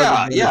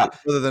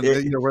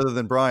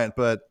than Bryant.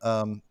 But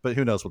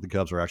who knows what the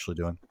Cubs are actually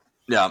doing?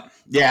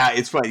 Yeah,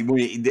 it's funny.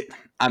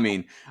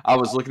 I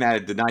was looking at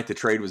it the night the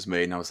trade was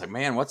made, and I was like,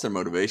 man, what's their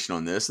motivation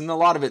on this? And a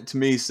lot of it to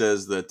me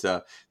says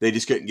that they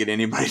just couldn't get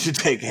anybody to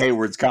take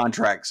Hayward's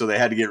contract, so they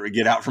had to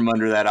get out from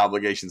under that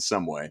obligation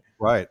some way.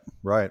 Right.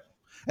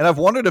 And I've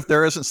wondered if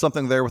there isn't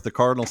something there with the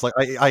Cardinals. Like,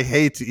 I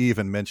hate to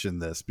even mention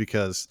this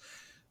because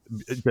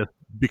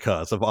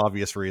of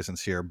obvious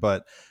reasons here,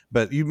 but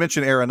you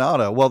mentioned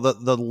Arenado. Well,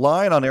 the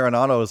line on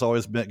Arenado has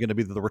always been going to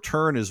be that the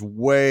return is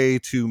way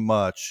too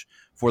much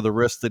for the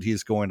risk that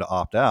he's going to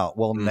opt out.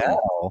 Well,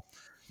 now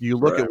you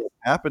look at what's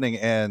happening,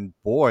 and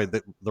boy,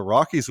 the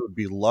Rockies would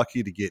be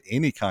lucky to get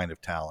any kind of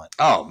talent.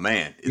 Oh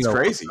man, it's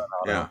crazy.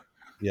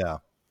 Yeah.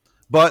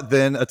 But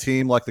then a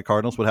team like the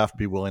Cardinals would have to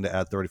be willing to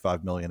add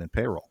 $35 million in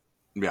payroll.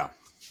 Yeah.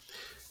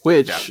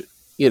 Which,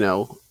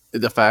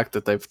 the fact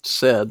that they've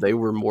said they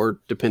were more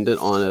dependent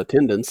on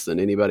attendance than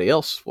anybody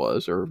else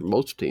was, or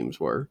most teams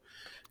were,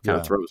 kind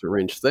of throws a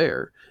wrench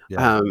there.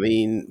 Yeah. I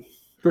mean,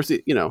 of course,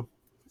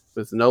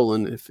 with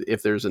Nolan,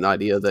 if there's an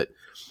idea that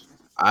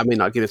I may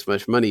not get as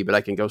much money, but I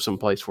can go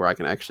someplace where I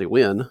can actually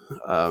win,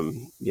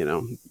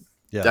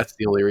 that's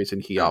the only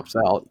reason he opts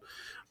out.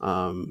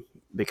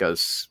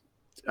 because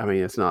I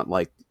mean it's not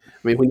like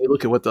when you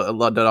look at what the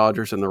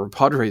Dodgers and the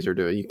Padres are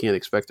doing, you can't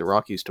expect the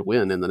Rockies to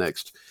win in the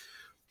next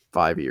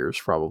 5 years,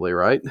 probably,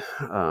 right?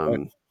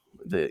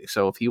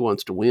 So if he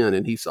wants to win,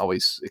 and he's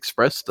always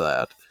expressed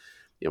that,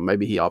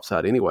 maybe he opts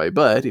out anyway.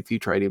 But if you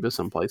trade him to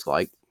someplace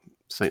like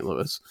St.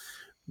 Louis,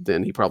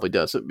 then he probably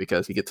doesn't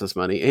because he gets this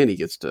money and he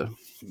gets to.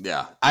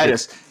 Yeah,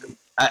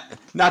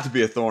 not to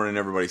be a thorn in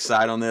everybody's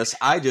side on this,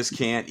 I just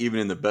can't, even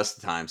in the best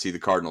of times, see the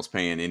Cardinals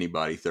paying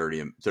anybody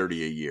 30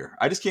 a year.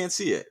 I just can't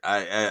see it.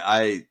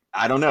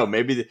 I don't know.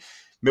 Maybe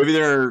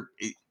they're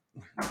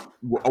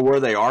where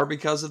they are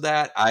because of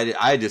that.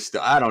 I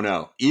don't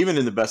know. Even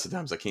in the best of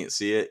times, I can't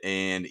see it.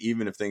 And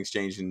even if things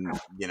change in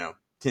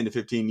 10 to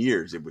 15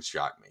 years, it would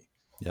shock me.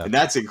 Yeah. And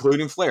that's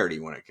including Flaherty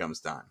when it comes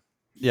time.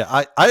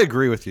 Yeah, I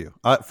agree with you.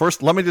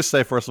 First, let me just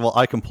say, first of all,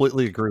 I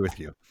completely agree with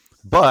you.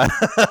 But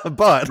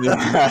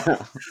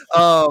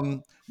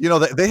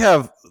they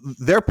have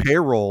their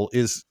payroll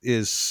is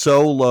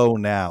so low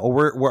now.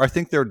 Where I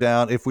think they're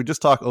down. If we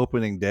just talk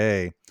opening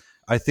day,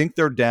 I think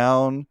they're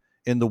down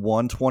in the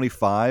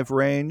 125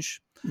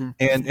 range.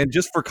 Mm-hmm. And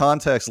just for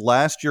context,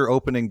 last year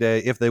opening day,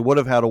 if they would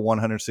have had a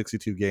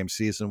 162 game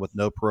season with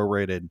no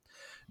prorated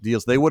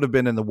deals, they would have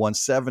been in the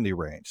 170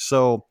 range.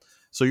 So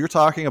you're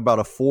talking about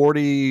a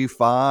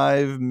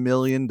 $45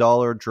 million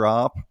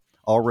drop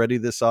already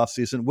this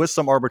offseason with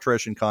some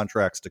arbitration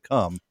contracts to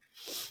come.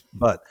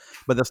 But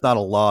that's not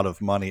a lot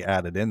of money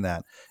added in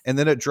that. And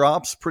then it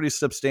drops pretty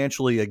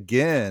substantially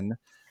again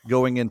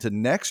going into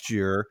next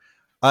year.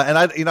 And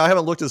I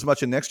haven't looked as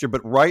much in next year,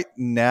 but right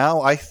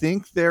now I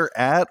think they're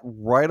at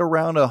right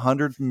around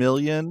 $100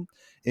 million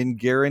in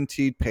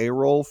guaranteed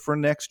payroll for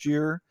next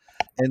year.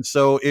 And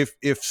so if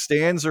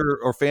stands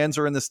or fans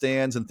are in the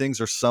stands and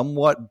things are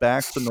somewhat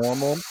back to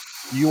normal,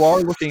 you are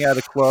looking at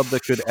a club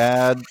that could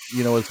add,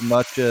 as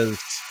much as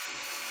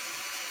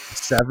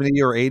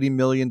 $70 or $80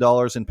 million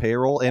in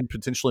payroll and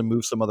potentially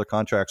move some other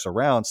contracts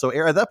around. So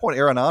at that point,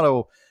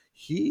 Arenado,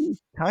 he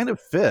kind of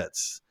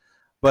fits.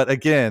 But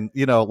again,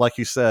 like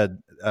you said,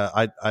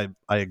 I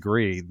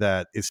agree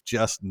that it's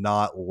just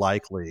not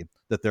likely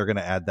that they're going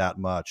to add that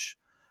much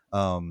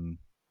in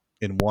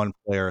one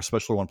player,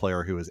 especially one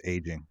player who is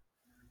aging.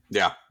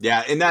 Yeah.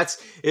 And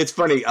it's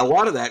funny. A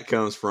lot of that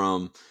comes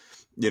from,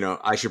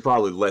 I should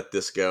probably let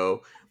this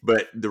go.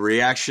 But the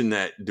reaction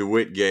that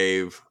DeWitt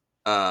gave,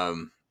 I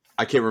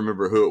can't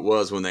remember who it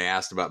was when they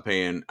asked about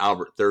paying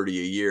Albert $30 a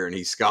year, and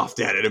he scoffed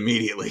at it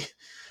immediately.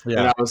 Yeah.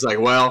 And I was like,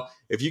 well,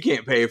 if you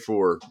can't pay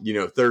for,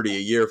 $30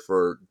 a year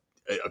for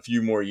a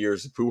few more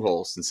years of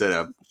Pujols instead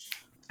of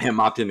him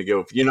opting to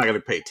go, you're not going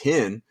to pay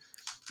 10,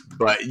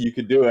 but you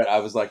could do it. I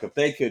was like, if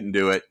they couldn't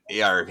do it,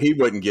 or if he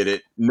wouldn't get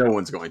it, no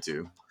one's going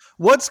to.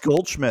 What's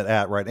Goldschmidt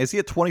at right now? Is he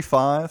at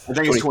 25? I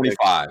think he's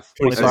 25.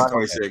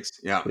 26.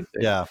 Yeah.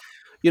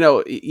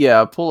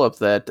 Yeah. Pull up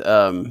that,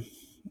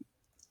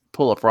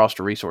 pull up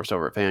roster resource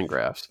over at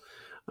Fangraphs.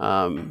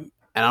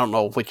 And I don't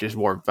know which is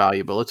more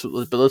valuable. Let's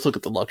look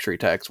at the luxury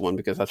tax one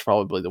because that's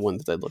probably the one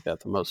that they look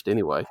at the most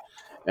anyway.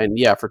 And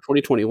yeah, for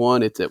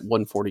 2021, it's at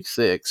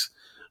 146.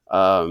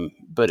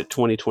 But at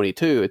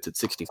 2022, it's at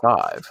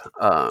 65.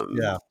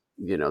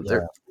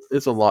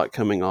 There's a lot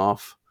coming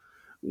off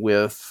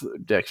with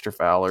Dexter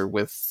Fowler,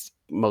 with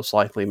most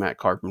likely Matt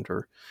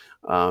Carpenter.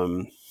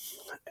 There's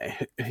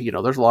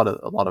a lot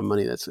of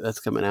money that's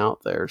coming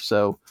out there.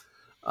 So,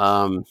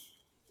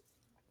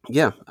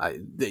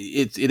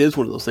 it is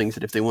one of those things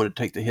that if they want to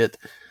take the hit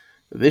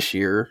this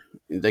year,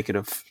 they could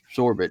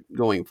absorb it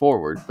going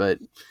forward. But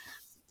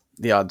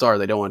the odds are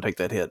they don't want to take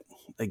that hit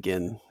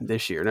again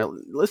this year. Now,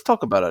 let's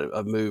talk about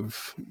a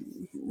move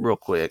real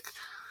quick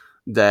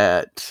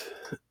that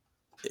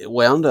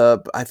wound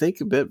up, I think,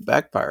 a bit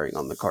backfiring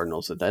on the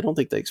Cardinals. I don't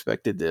think they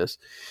expected this.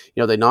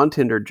 They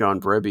non-tendered John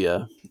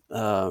Brebbia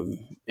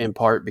in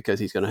part because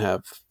he's going to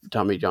have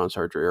Tommy John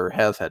surgery, or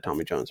has had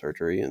Tommy John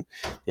surgery, and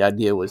the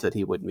idea was that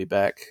he wouldn't be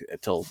back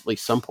until at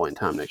least some point in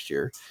time next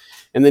year.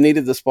 And they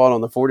needed the spot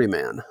on the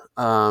 40-man.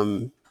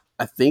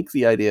 I think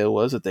the idea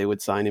was that they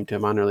would sign him to a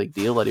minor league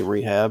deal, let him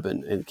rehab,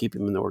 and keep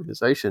him in the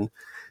organization.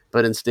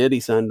 But instead, he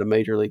signed a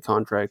major league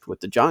contract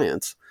with the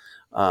Giants.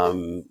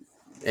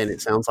 And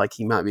it sounds like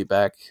he might be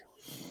back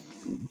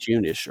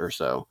June-ish or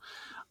so.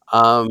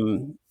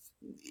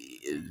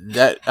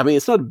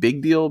 It's not a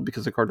big deal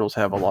because the Cardinals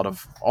have a lot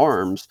of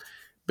arms,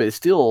 but it's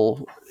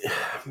still,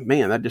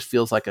 man, that just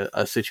feels like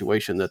a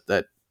situation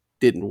that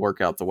didn't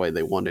work out the way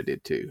they wanted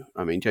it to.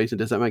 I mean, Jason,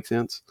 does that make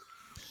sense?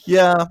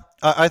 Yeah,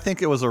 I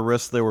think it was a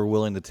risk they were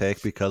willing to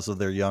take because of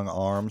their young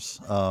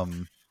arms.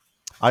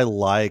 I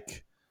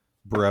like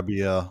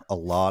Brebbia a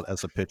lot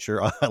as a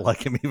pitcher. I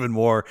like him even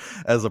more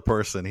as a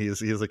person.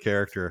 He's a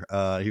character.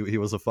 He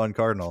was a fun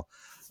Cardinal.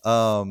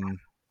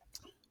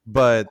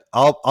 But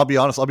I'll be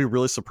honest. I'll be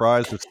really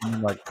surprised if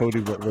someone like Cody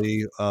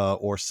Whitley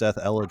or Seth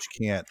Elledge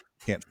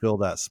can't fill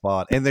that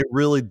spot. And they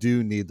really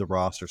do need the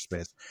roster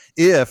space.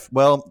 I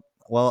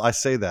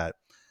say that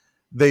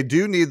They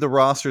do need the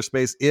roster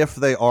space if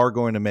they are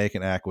going to make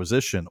an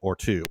acquisition or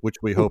two, which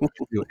we hope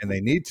they do, and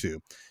they need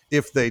to.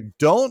 If they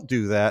don't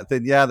do that,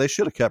 then yeah, they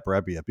should have kept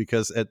Brebbia,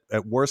 because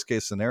at worst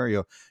case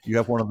scenario, you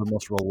have one of the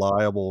most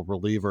reliable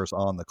relievers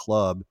on the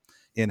club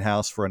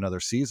in-house for another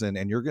season,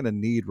 and you're going to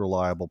need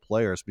reliable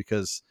players,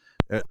 because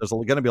there's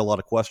going to be a lot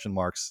of question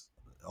marks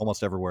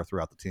almost everywhere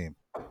throughout the team.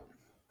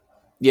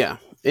 Yeah,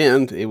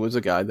 and it was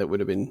a guy that would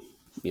have been,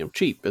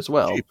 cheap as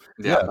well. Cheap.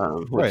 Yeah.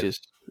 Which right.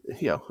 is,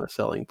 a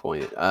selling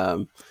point.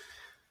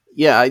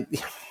 Yeah, I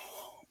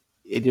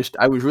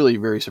was really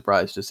very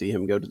surprised to see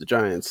him go to the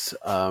Giants.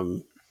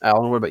 Alan,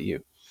 what about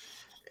you?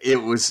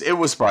 It was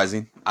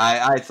surprising.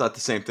 I thought the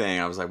same thing.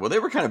 I was like, well, they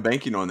were kind of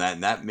banking on that,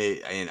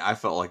 and I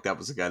felt like that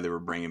was the guy they were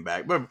bringing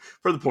back. But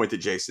for the point that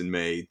Jason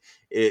made,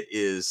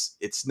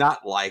 it's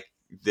not like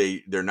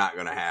they're not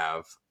going to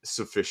have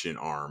sufficient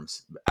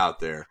arms out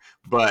there,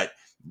 but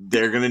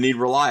they're going to need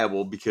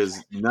reliable,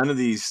 because none of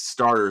these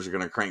starters are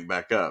going to crank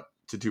back up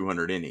to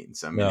 200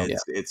 innings. I mean,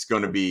 it's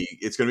going to be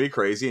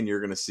crazy, and you're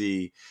going to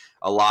see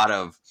a lot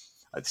of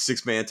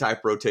 6-man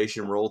type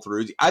rotation roll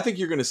through. I think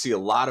you're going to see a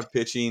lot of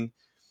pitching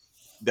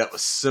that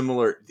was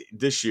similar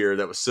this year,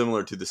 that was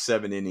similar to the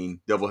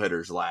 7-inning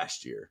doubleheaders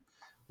last year,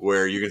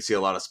 where you're going to see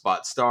a lot of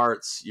spot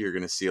starts. You're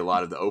going to see a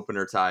lot of the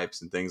opener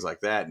types and things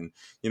like that. And,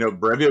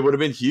 Brebbia would have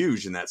been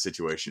huge in that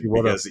situation,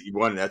 because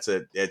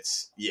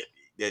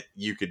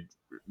you could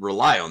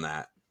rely on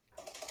that.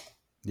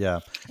 Yeah.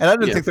 And I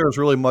didn't think there was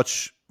really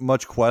much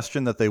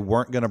question that they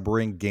weren't going to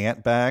bring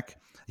Gant back.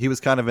 He was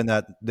kind of in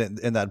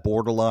that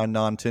borderline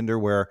non-tender,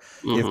 where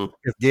if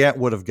Gant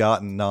would have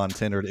gotten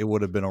non-tendered, it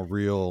would have been a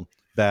real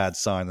bad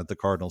sign that the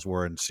Cardinals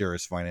were in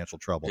serious financial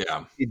trouble.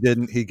 Yeah. He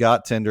didn't. He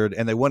got tendered,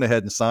 and they went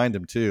ahead and signed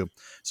him too.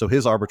 So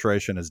his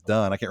arbitration is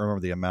done. I can't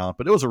remember the amount,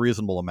 but it was a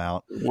reasonable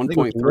amount. 1.3,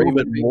 a little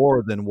bit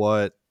more than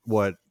what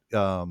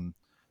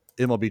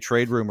MLB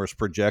trade rumors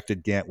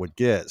projected Gant would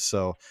get.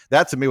 So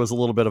that to me was a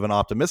little bit of an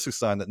optimistic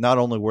sign that not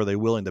only were they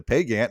willing to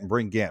pay Gant and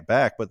bring Gant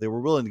back, but they were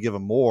willing to give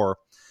him more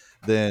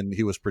than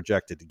he was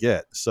projected to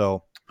get.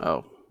 So,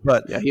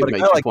 but yeah, he a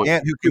guy like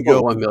Gant who could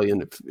go $1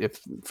 million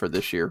if for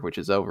this year, which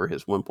is over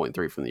his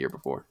 1.3 from the year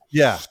before.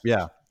 Yeah.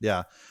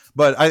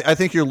 But I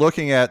think you're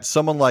looking at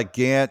someone like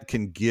Gant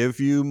can give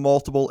you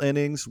multiple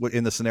innings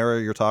in the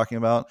scenario you're talking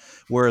about,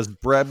 whereas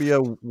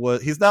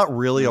Brebbia he's not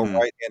really a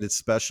right-handed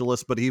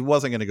specialist, but he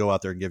wasn't going to go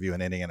out there and give you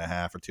an inning and a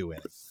half or 2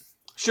 innings.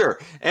 Sure,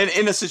 and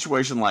in a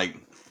situation like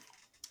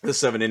the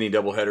 7-inning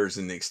doubleheaders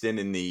and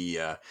extending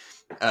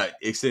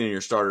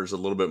your starters a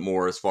little bit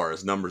more as far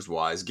as numbers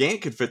wise,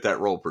 Gant could fit that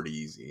role pretty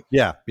easy.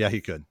 Yeah,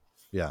 he could.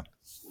 Yeah,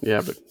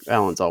 but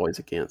Alan's always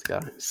a Gant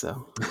guy.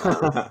 So,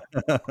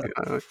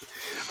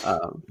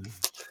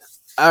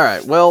 all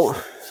right. Well,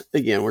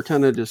 again, we're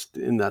kind of just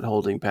in that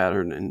holding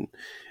pattern, and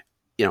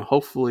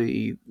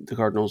hopefully the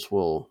Cardinals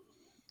will,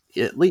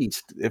 at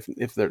least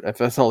if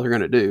that's all they're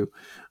going to do,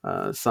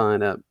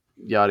 sign up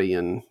Yachty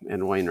and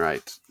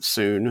Wainwright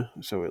soon,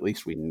 so at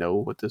least we know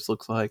what this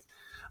looks like,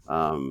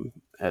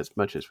 as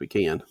much as we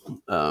can,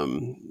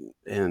 and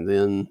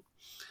then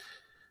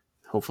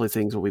hopefully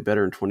things will be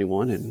better in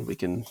 21, and we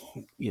can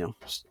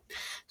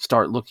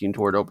start looking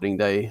toward opening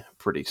day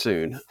pretty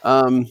soon.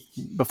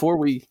 Before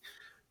we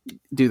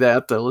do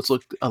that, though, let's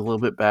look a little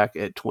bit back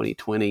at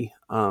 2020.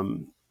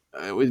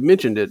 We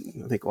mentioned it,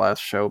 I think, last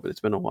show, but it's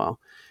been a while.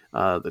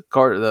 The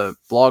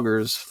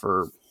bloggers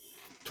for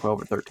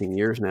 12 or 13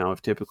 years now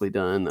have typically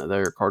done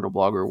their Cardinal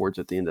Blogger Awards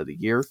at the end of the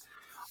year,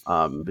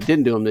 but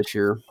didn't do them this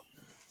year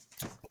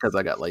because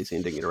I got lazy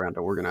and didn't get around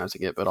to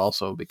organizing it, but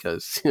also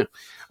because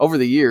over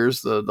the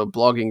years the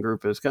blogging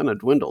group has kind of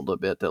dwindled a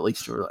bit, at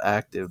least for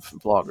active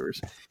bloggers.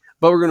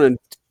 But we're going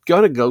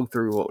to go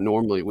through what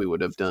normally we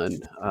would have done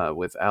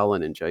with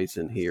Alan and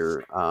Jason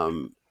here.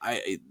 I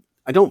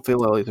don't feel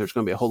like there's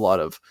going to be a whole lot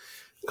of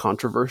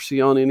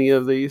controversy on any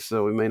of these,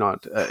 so we may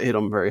not hit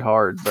them very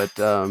hard, but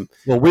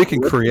well, we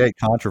can create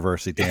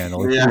controversy,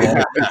 Daniel.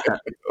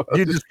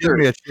 You just give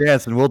me a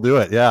chance and we'll do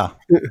it. Yeah.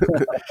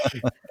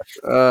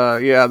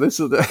 This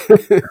is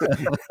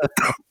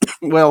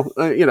well,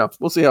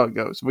 we'll see how it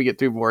goes. If we get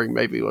too boring,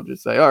 maybe we'll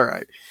just say, all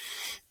right,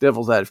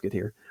 devil's advocate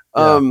here.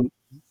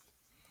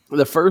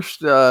 The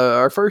first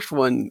our first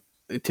one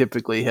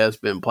typically has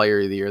been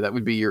player of the year. That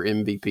would be your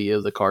MVP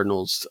of the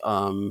Cardinals,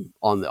 on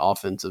the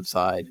offensive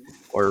side,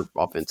 or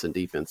offense and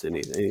defense.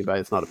 Anybody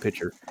that's not a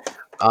pitcher.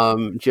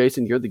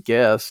 Jason, you're the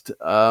guest.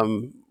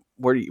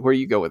 Where do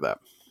you go with that?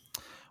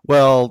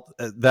 Well,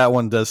 that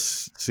one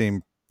does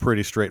seem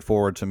pretty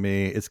straightforward to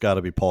me. It's got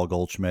to be Paul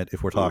Goldschmidt.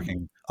 If we're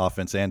talking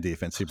offense and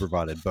defense, he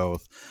provided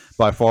both.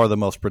 By far the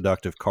most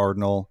productive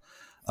Cardinal.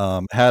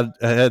 Had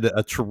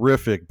a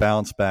terrific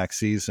bounce back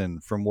season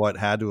from what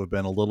had to have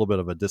been a little bit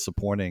of a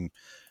disappointing,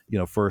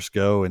 first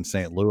go in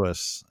St.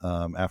 Louis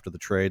after the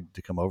trade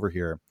to come over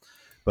here.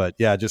 But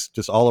yeah,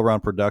 just all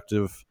around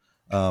productive,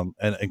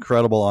 an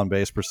incredible on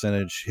base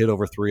percentage, hit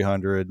over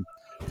 300,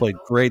 played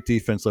great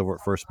defense over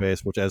at first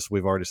base, which, as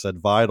we've already said,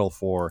 vital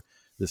for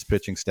this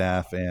pitching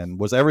staff, and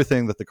was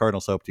everything that the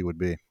Cardinals hoped he would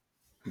be.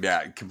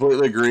 Yeah,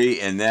 completely agree.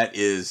 And that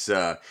is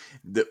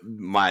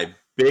my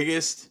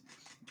biggest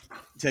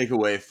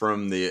takeaway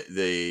from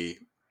the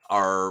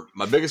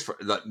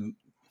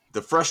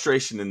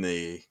frustration in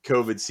the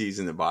COVID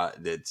season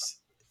that's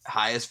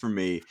highest for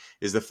me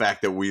is the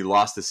fact that we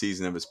lost the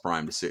season of his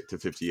prime to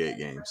 58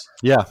 games.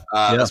 Yeah.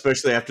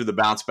 Especially after the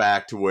bounce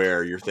back to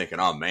where you're thinking,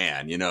 oh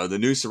man, the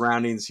new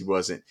surroundings,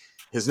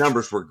 his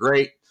numbers were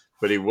great,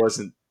 but he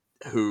wasn't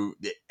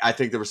I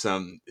think there were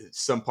some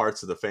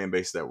parts of the fan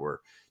base that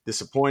were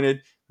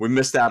disappointed. We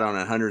missed out on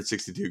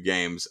 162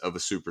 games of a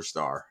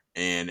superstar,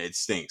 and it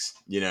stinks,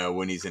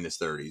 when he's in his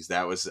 30s.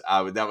 That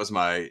was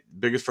my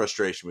biggest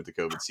frustration with the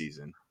COVID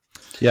season.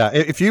 Yeah,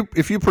 if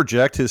you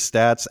project his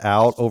stats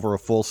out over a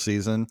full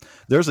season,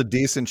 there's a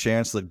decent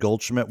chance that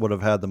Goldschmidt would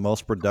have had the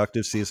most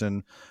productive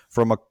season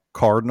from a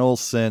Cardinal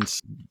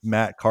since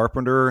Matt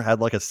Carpenter had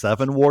like a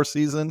 7-WAR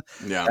season.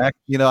 Yeah,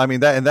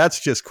 that's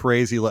just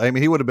crazy. I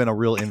mean, he would have been a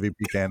real MVP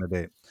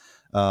candidate,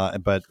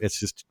 but it's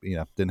just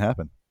didn't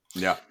happen.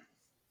 Yeah.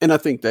 And I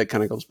think that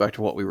kind of goes back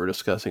to what we were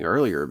discussing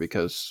earlier,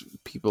 because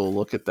people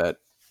look at that,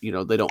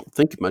 they don't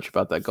think much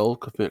about that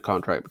Goldschmidt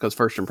contract, because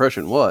first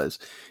impression was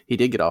he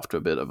did get off to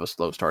a bit of a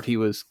slow start. He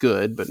was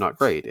good, but not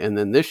great. And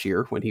then this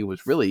year, when he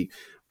was really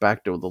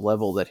back to the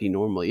level that he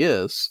normally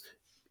is,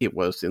 it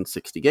was in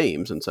 60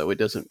 games. And so it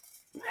doesn't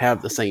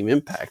have the same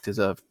impact as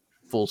a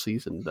full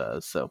season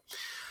does. So,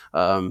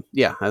 I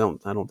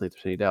don't think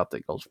there's any doubt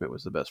that Goldschmidt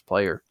was the best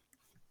player.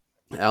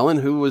 Alan,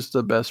 who was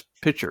the best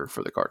pitcher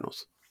for the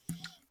Cardinals?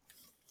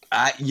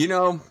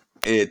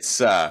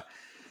 It's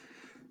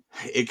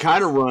it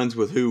kind of runs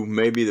with who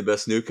may be the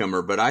best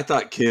newcomer, but I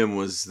thought Kim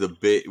I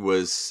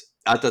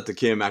thought the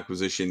Kim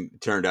acquisition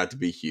turned out to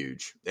be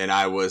huge, and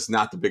I was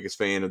not the biggest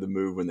fan of the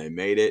move when they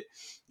made it,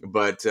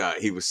 but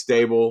he was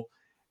stable,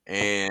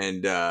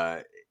 and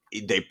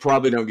they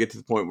probably don't get to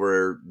the point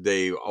where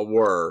they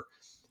were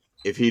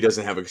if he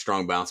doesn't have a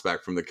strong bounce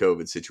back from the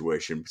COVID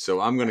situation. So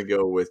I'm going to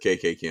go with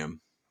KK Kim.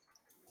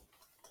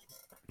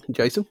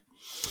 Jason?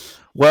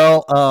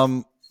 Well,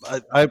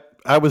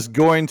 I was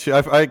going to.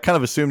 I kind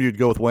of assumed you'd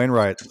go with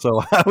Wainwright,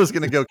 so I was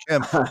going to go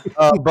Kim.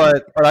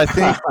 But I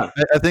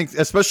think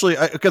especially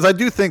because I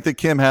do think that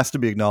Kim has to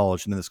be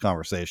acknowledged in this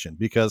conversation,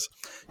 because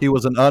he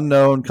was an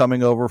unknown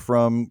coming over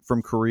from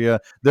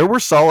Korea. There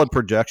were solid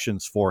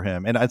projections for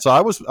him, and so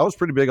I was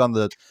pretty big on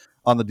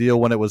the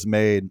deal when it was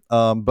made.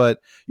 But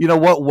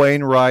what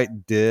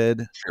Wainwright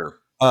did. Sure.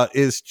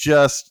 Is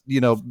just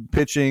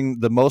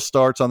pitching the most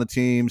starts on the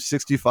team,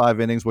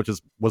 65 innings, which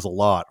was a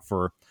lot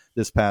for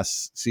this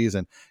past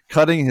season,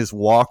 cutting his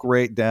walk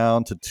rate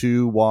down to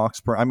 2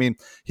 walks per. I mean,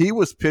 he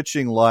was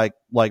pitching like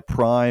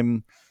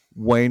prime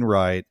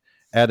Wainwright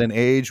at an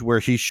age where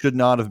he should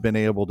not have been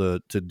able to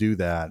do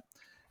that.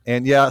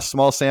 And yeah,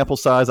 small sample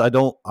size.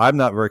 I'm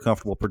not very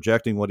comfortable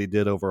projecting what he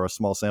did over a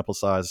small sample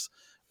size,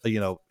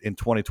 in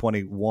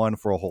 2021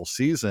 for a whole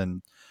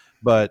season.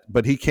 But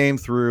he came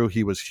through.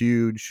 He was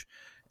huge.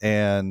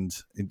 And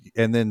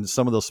then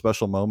some of those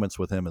special moments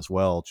with him as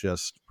well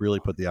just really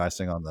put the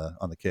icing on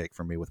the cake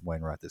for me with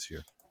Wainwright this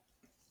year.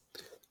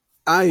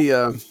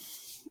 I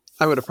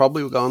would have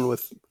probably gone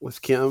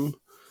with Kim,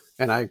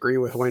 and I agree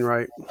with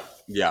Wainwright.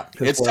 Yeah,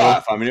 it's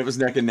tough. I mean, it was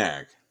neck and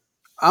neck.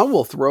 I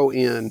will throw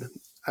in,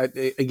 I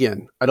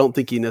don't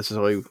think he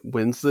necessarily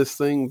wins this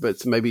thing,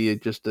 but maybe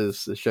it just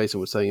as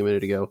Jason was saying a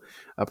minute ago,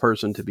 a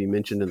person to be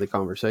mentioned in the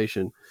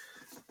conversation.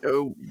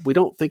 We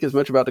don't think as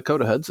much about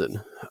Dakota Hudson.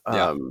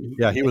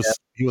 Yeah, he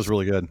was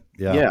really good.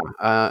 Yeah.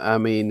 I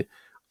mean,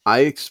 I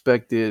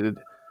expected,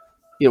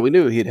 we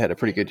knew he'd had a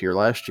pretty good year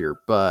last year,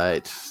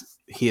 but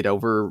he had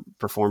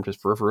overperformed his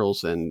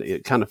peripherals, and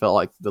it kind of felt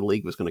like the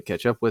league was going to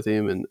catch up with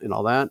him and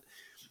all that.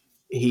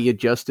 He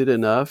adjusted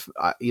enough.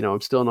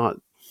 I'm still not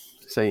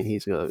saying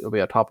he's going to be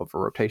a top of a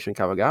rotation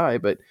kind of guy,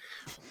 but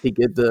he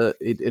did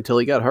until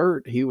he got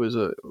hurt. He was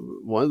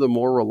one of the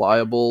more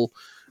reliable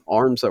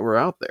arms that were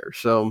out there.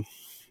 So,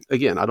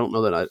 again, I don't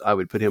know that I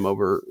would put him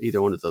over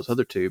either one of those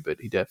other two,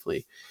 but he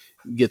definitely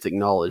gets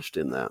acknowledged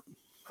in that.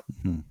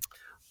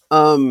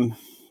 Mm-hmm.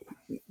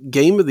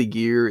 Game of the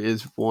year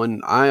is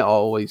one I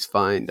always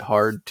find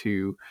hard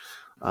to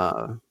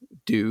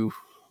do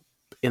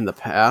in the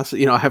past.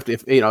 I have to,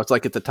 it's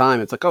like at the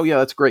time, it's like, oh yeah,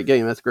 that's a great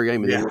game. That's a great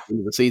game. And then at the end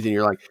of the season,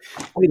 you're like,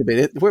 wait a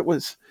minute, what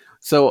was?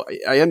 So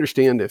I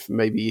understand if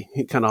maybe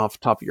kind of off the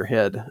top of your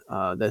head,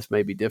 that's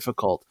maybe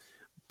difficult.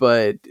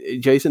 But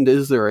Jason,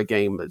 is there a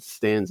game that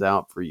stands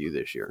out for you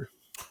this year?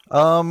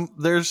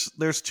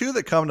 There's two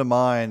that come to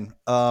mind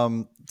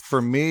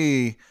for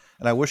me,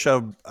 and I wish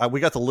we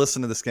got to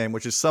listen to this game,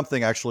 which is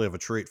something actually of a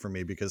treat for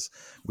me because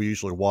we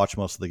usually watch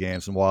most of the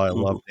games. And while I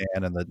love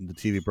Dan and the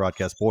TV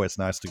broadcast, boy, it's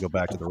nice to go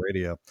back to the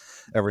radio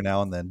every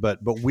now and then. But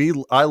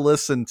I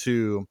listened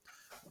to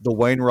the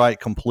Wainwright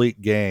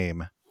complete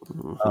game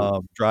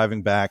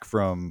driving back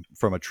from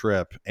a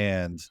trip,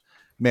 and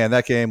man,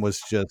 that game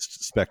was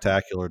just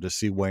spectacular to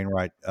see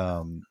Wainwright,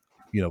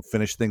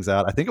 finish things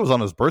out. I think it was on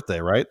his birthday,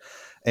 right?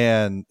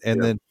 And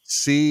then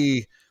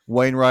see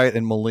Wainwright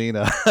and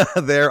Molina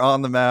there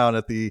on the mound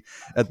at the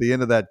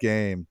end of that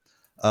game.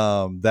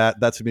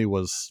 That to me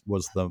was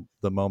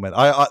the moment.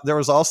 There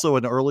was also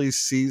an early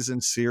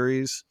season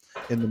series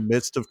in the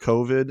midst of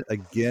COVID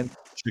against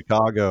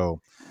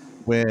Chicago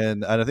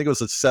and I think it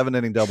was a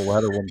 7-inning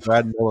doubleheader when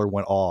Brad Miller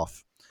went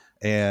off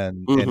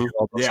and hit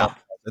all those home Yeah.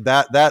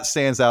 runs. That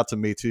stands out to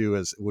me too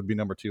as would be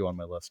number 2 on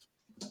my list.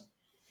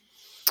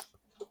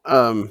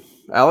 Alan?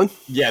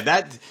 Yeah,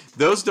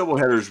 those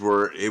doubleheaders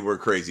were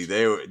crazy.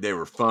 They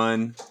were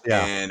fun,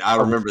 Yeah. and I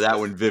remember that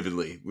one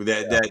vividly.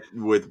 That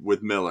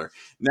with Miller.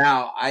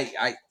 Now,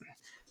 I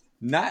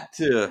not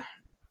to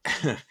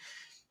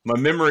my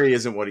memory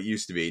isn't what it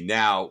used to be.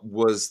 Now,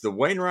 was the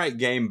Wainwright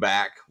game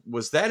back?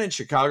 Was that in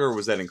Chicago or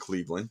was that in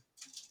Cleveland?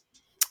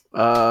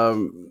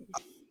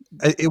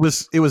 It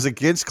was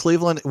against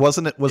Cleveland,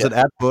 wasn't it? Was it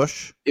at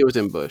Busch? It was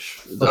in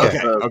Busch.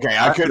 Okay,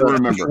 I couldn't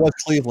remember. It was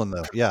Cleveland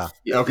though. Yeah.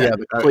 Okay. Yeah,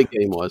 the complete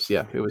game was.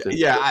 Yeah, it was.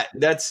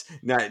 That's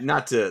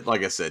not to,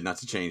 like I said, not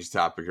to change the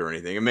topic or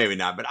anything, and maybe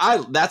not. But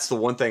that's the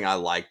one thing I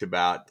liked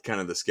about kind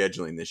of the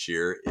scheduling this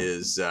year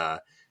is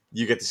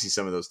you get to see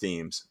some of those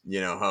teams,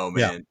 home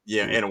and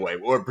in a way,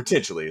 or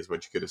potentially is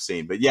what you could have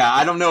seen. But yeah,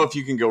 I don't know if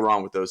you can go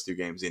wrong with those two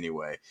games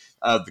anyway.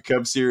 The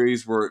Cubs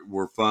series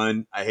were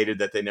fun. I hated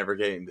that they never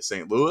came to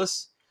St.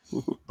 Louis,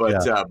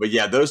 but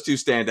yeah, those two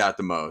stand out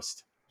the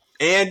most.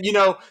 And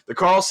the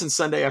Carlson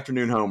Sunday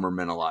afternoon homer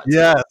meant a lot.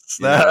 Yes,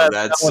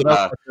 that's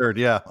third.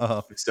 Yeah.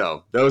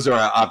 So those are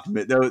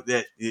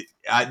optimistic.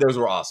 Those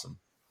were awesome.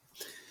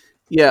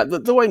 Yeah,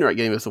 the Wainwright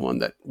game is the one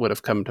that would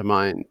have come to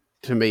mind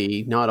to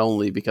me, not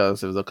only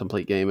because it was a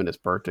complete game and his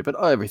birthday, but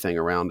everything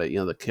around it.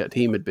 The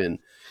team had been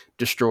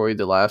destroyed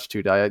the last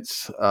 2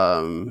 nights.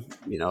 I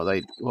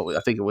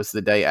think it was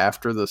the day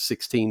after the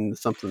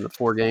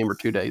 16-4 game, or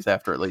 2 days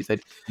after at least. I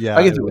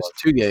guess it was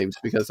 2 games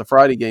because the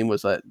Friday game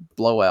was that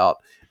blowout,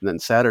 and then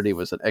Saturday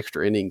was an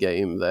extra inning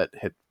game that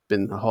had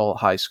been the whole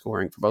high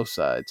scoring for both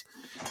sides.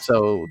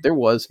 So there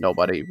was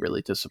nobody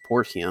really to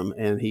support him,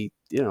 and he,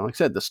 like I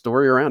said, the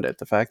story around it,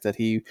 the fact that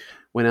he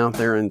went out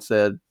there and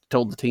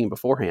told the team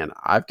beforehand,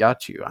 I've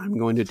got you. I'm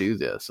going to do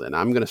this, and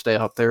I'm going to stay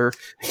out there.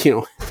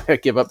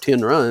 Give up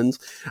 10 runs.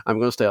 I'm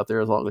going to stay out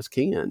there as long as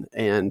can,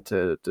 and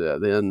to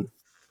then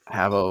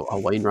have a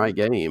Wainwright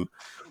game,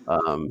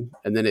 and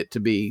then it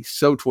to be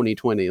so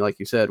 2020, like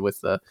you said,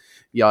 with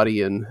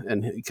Yachty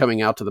and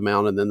coming out to the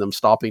mound, and then them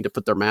stopping to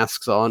put their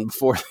masks on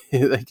before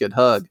they could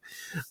hug.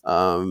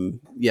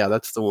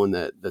 That's the one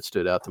that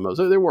stood out the most.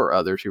 There were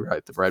others. You're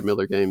right. The Brad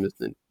Miller game,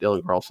 and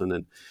Dylan Carlson,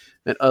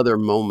 and other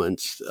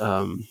moments.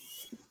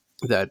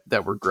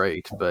 That were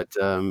great, but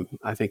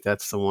I think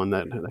that's the one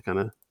that kind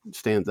of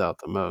stands out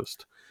the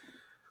most.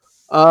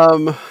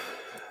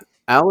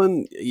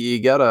 Alan,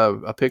 you got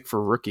a pick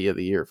for Rookie of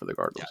the Year for the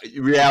Cardinals.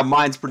 Yeah,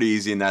 mine's pretty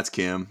easy, and that's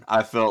Kim.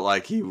 I felt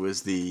like he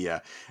was the,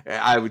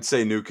 I would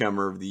say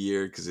newcomer of the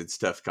year because it's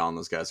tough calling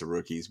those guys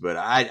rookies, but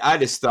I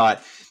just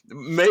thought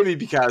maybe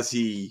because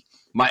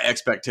my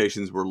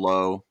expectations were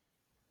low,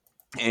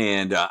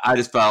 and I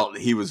just felt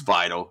he was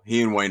vital.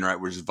 He and Wainwright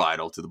were just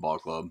vital to the ball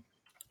club.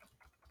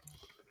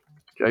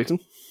 Jason?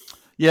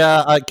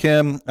 Yeah,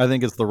 Kim, I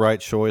think it's the right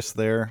choice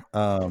there.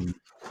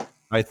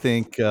 I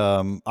think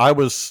I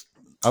was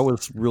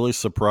really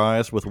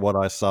surprised with what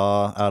I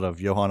saw out of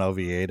Johan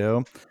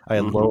Oviedo. I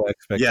had low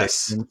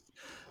expectations.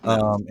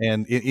 Yes.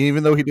 And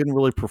even though he didn't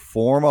really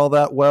perform all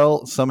that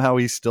well, somehow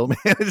he still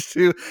managed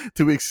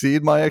to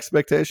exceed my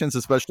expectations,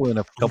 especially in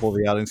a couple of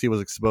the outings. He was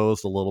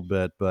exposed a little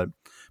bit, but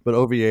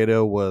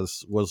Oviedo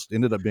was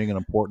ended up being an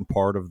important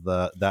part of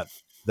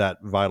that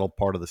vital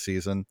part of the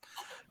season.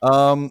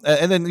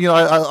 And then,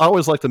 I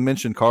always like to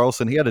mention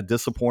Carlson. He had a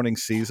disappointing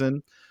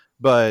season,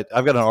 but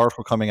I've got an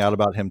article coming out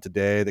about him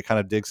today that kind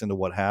of digs into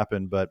what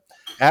happened. But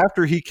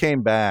after he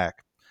came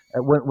back,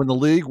 when the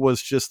league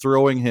was just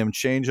throwing him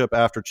changeup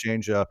after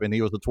changeup, and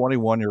he was a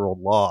 21-year-old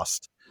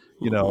lost,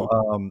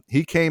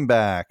 he came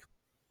back,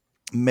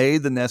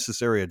 made the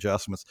necessary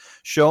adjustments,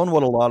 shown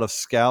what a lot of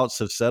scouts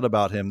have said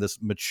about him, this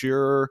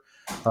mature,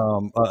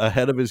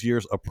 ahead of his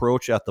years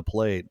approach at the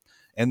plate,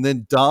 and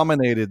then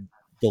dominated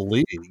the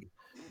league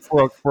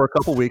for a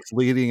couple weeks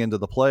leading into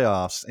the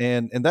playoffs.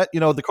 And that,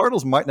 the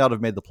Cardinals might not have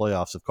made the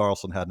playoffs if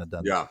Carlson hadn't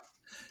done that.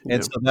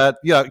 And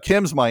so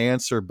Kim's my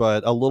answer,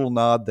 but a little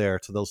nod there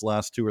to those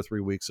last 2 or 3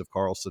 weeks of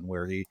Carlson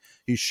where he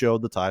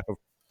showed the type of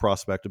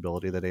prospect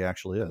ability that he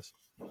actually is.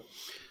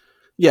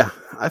 Yeah,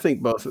 I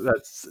think both.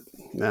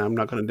 I'm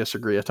not going to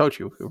disagree. I told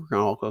you we're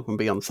all going to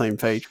be on the same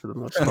page for the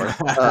most part.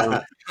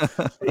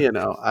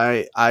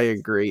 I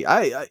agree.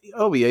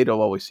 Oviedo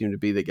always seemed to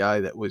be the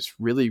guy that was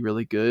really,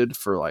 really good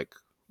for like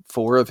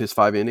 4 of his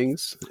 5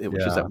 innings. It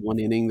was just that one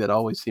inning that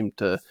always seemed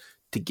to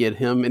get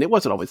him, and it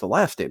wasn't always the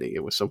last inning.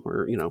 It was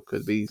somewhere,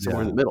 could be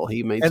somewhere in the middle.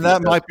 He made, and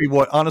that might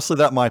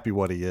be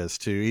what he is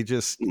too. He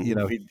just,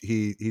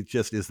 he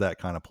just is that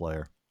kind of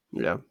player.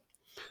 Yeah.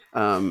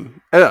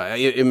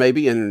 It may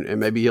be, and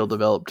maybe he'll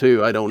develop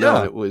too. I don't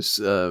know. It was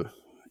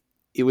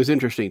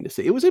interesting to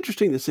see. It was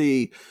interesting to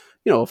see,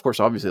 of course,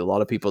 obviously a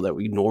lot of people that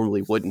we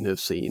normally wouldn't have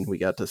seen, we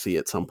got to see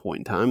at some point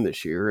in time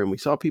this year. And we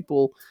saw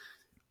people,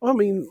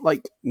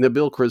 like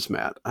Nabil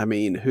Krismat,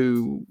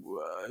 who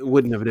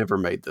wouldn't have never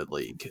made the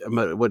league,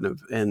 wouldn't have,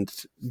 and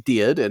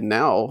did, and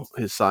now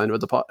has signed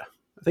with the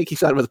I think he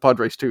signed with the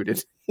Padres too,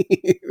 didn't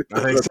he?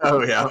 I think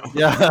so. Yeah.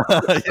 Yeah,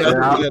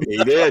 Yeah,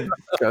 he did.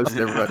 Because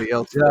everybody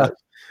else Yeah. does.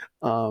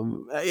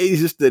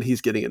 It's just that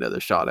he's getting another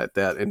shot at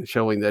that and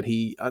showing that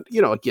he,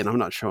 again, I'm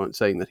not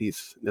saying that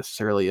he's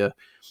necessarily a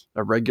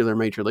regular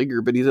major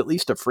leaguer, but he's at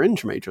least a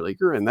fringe major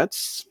leaguer, and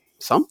that's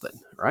something,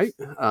 right?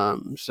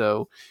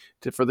 So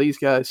for these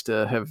guys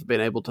to have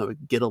been able to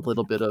get a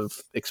little bit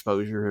of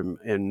exposure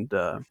and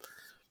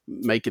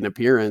make an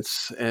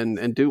appearance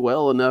and do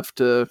well enough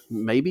to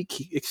maybe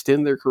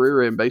extend their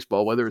career in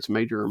baseball, whether it's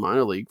major or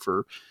minor league,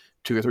 for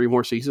 2 or 3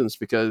 more seasons,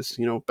 because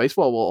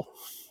baseball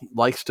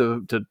likes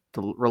to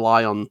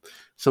rely on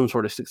some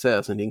sort of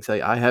success, and he can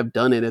say, I have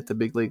done it at the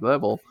big league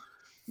level.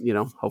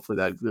 Hopefully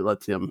that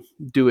lets him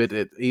do it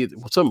at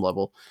some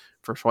level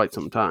for quite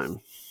some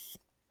time.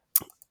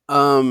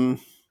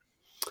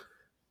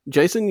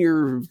 Jason,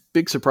 your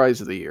big surprise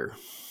of the year,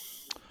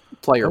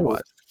 player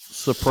wise.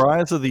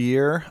 Surprise of the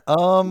year.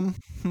 Well,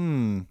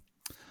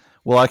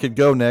 I could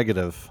go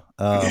negative.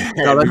 That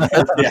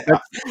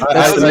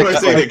was the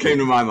first thing that came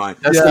to my mind.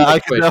 I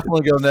could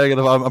definitely go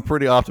negative. I'm a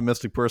pretty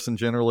optimistic person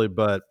generally,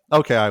 but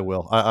okay, I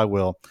will. I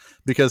will,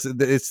 because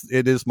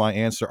it is my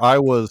answer. I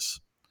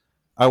was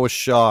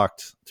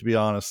shocked, to be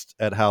honest,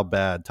 at how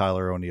bad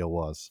Tyler O'Neill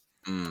was.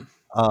 Mm.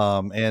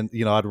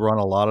 And I'd run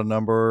a lot of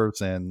numbers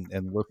and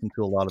listened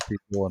to a lot of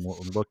people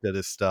and looked at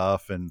his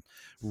stuff and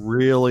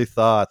really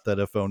thought that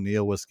if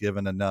O'Neill was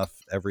given enough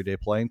everyday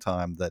playing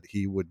time, that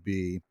he would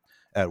be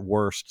at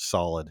worst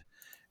solid.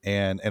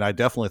 And I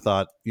definitely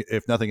thought,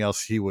 if nothing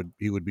else, he would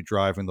be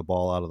driving the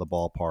ball out of the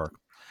ballpark.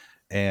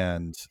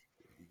 And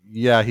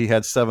yeah, he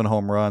had 7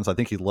 home runs. I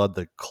think he led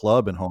the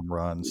club in home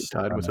runs.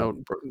 Tied with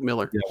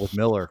Miller. Yeah, with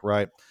Miller,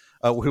 right?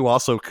 Who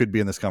also could be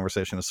in this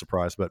conversation, a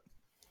surprise,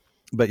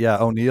 but yeah,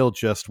 O'Neill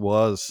just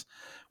was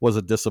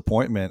a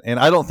disappointment. And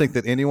I don't think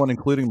that anyone,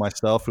 including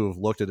myself, who have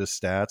looked at his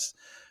stats,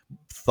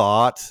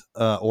 thought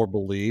or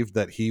believed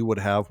that he would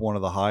have one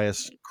of the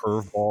highest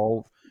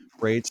curveball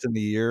rates in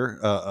the year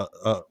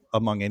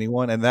among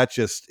anyone. And that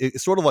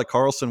it's sort of like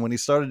Carlson when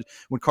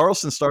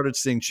Carlson started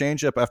seeing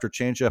changeup after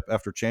changeup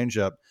after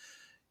changeup,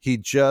 he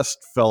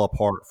just fell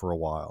apart for a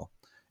while.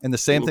 And the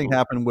same thing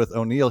happened with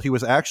O'Neill. He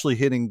was actually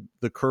hitting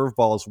the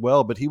curveball as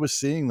well, but he was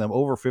seeing them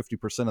over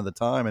 50% of the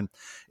time. And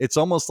it's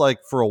almost like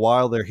for a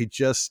while there, he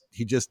just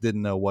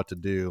didn't know what to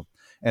do.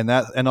 And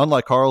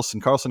unlike Carlson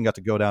got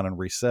to go down and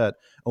reset.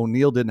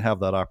 O'Neill didn't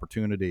have that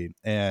opportunity,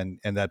 and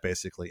that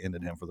basically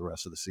ended him for the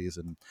rest of the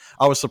season.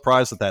 I was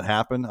surprised that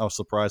happened. I was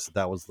surprised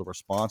that was the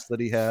response that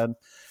he had.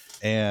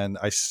 And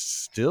I'm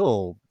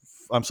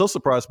so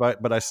surprised by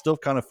it, but I still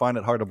kind of find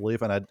it hard to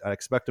believe, and I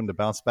expect him to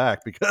bounce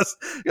back, because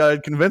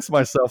I'd convinced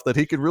myself that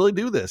he could really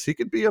do this. He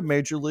could be a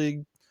major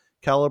league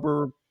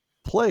caliber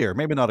player,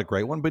 maybe not a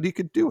great one, but he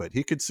could do it.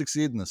 He could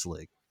succeed in this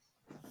league.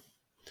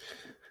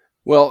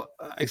 Well,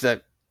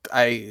 except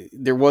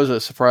there was a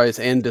surprise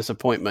and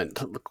disappointment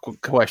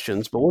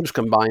questions, but we'll just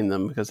combine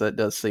them because that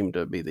does seem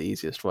to be the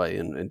easiest way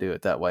and do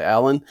it that way.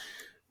 Alan,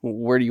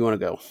 where do you want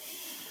to go?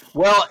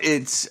 Well,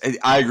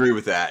 I agree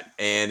with that,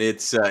 and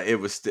it's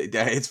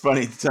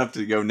funny. It's tough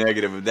to go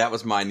negative, but that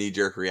was my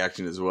knee-jerk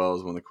reaction as well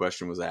as when the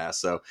question was asked.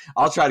 So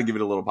I'll try to give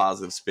it a little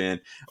positive spin.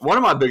 One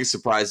of my biggest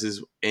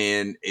surprises,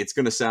 and it's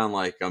going to sound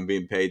like I'm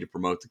being paid to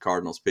promote the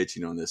Cardinals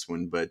pitching on this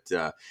one, but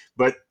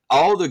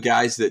all the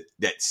guys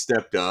that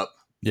stepped up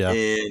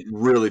and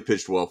really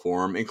pitched well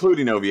for him,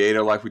 including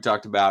Oviedo, like we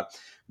talked about.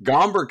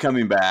 Gomber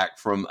coming back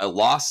from a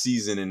lost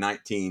season in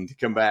 19 to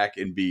come back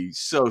and be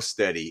so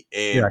steady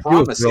and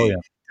promising.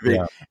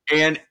 Yeah.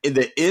 And in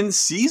the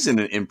in-season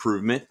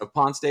improvement of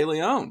Ponce de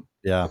Leon.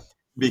 Yeah.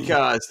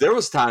 Because there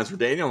was times where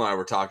Daniel and I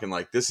were talking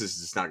like, this is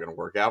just not going to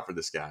work out for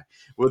this guy.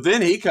 Well,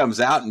 then he comes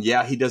out and,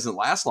 he doesn't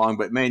last long.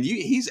 But, man,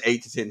 he's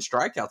 8 to 10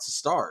 strikeouts to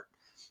start.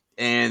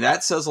 And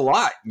that says a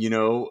lot,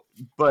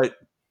 But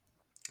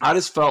I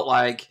just felt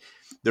like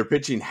their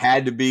pitching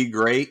had to be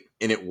great,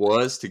 and it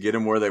was, to get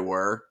them where they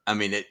were. I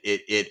mean,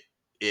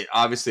 it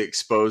obviously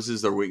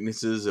exposes their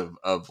weaknesses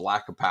of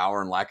lack of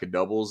power and lack of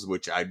doubles,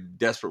 which I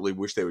desperately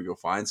wish they would go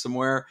find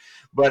somewhere.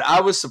 But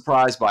I was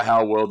surprised by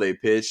how well they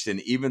pitched,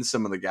 and even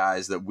some of the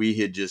guys that we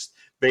had just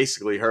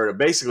basically heard of,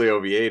 basically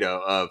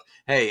Oviedo, of,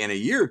 hey, in a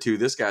year or two,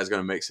 this guy's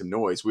going to make some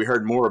noise. We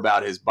heard more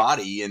about his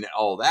body and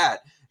all that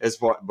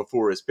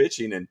before his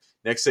pitching, and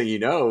next thing you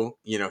know,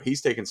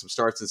 he's taking some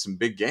starts in some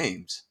big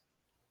games.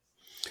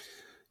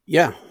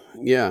 Yeah.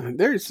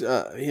 There's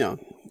a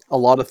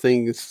lot of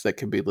things that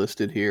could be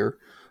listed here.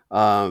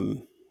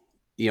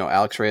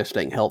 Alex Reyes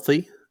staying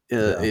healthy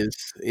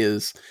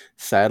is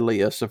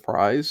sadly a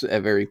surprise,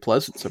 a very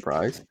pleasant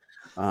surprise,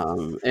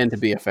 and to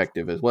be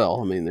effective as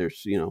well. I mean,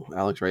 there's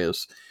Alex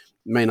Reyes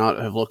may not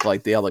have looked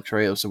like the Alex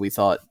Reyes that we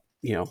thought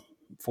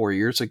 4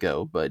 years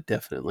ago, but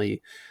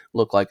definitely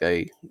looked like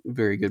a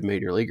very good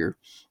major leaguer.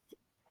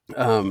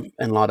 And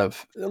a lot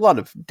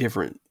of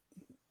different.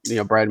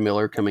 Brad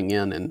Miller coming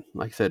in and,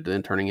 like I said,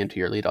 then turning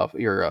into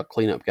your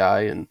cleanup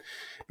guy and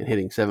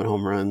hitting 7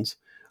 home runs.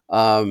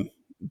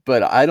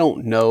 But I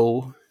don't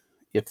know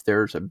if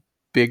there's a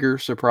bigger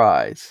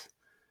surprise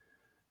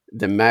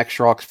than Max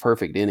Schrock's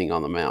perfect inning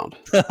on the mound.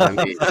 I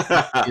mean,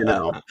 you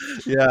know,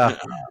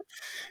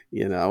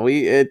 Yeah.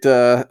 we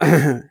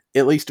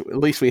at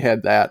least we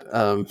had that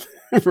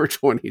for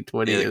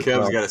 2020 Yeah, the as Cubs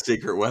well. got a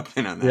secret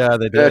weapon on that. Yeah,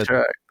 they That's did.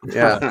 right.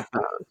 Yeah,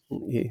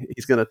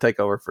 he's going to take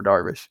over for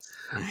Darvish.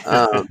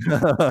 Um,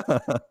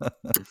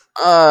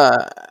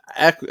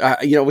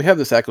 we have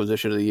this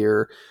acquisition of the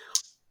year.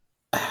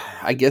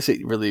 I guess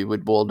it really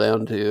would boil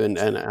down to,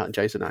 and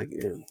Jason,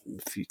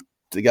 if you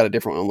got a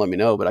different one, let me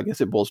know. But I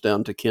guess it boils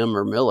down to Kim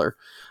or Miller,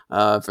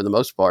 for the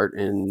most part.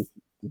 And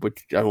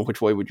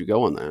which way would you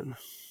go on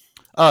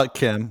that?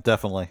 Kim,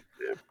 definitely.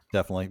 Yeah.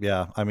 Definitely.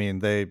 Yeah. I mean,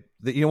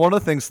 one of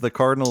the things the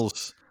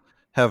Cardinals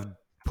have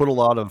put a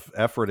lot of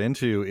effort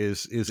into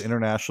is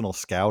international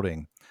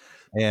scouting.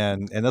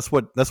 And that's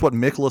what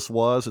Mikolas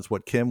was. It's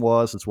what Kim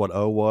was. It's what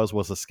O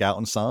was a scout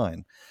and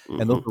sign,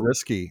 and those are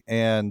risky.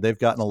 And they've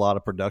gotten a lot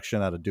of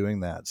production out of doing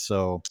that.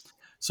 So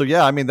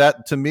yeah, I mean,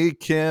 that to me,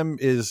 Kim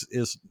is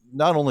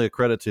not only a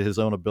credit to his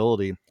own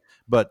ability,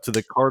 but to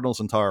the Cardinals'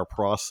 entire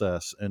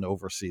process and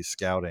overseas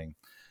scouting.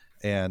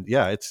 And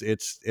yeah, it's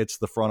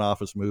the front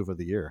office move of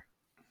the year.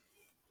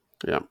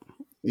 Yeah.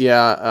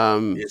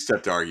 It's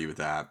tough to argue with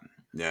that.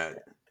 Yeah.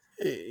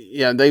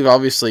 Yeah, they've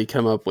obviously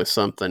come up with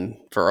something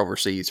for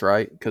overseas,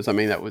 right? Because I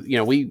mean, that was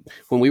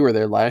when we were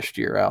there last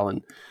year,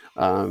 Alan.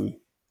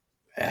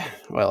 At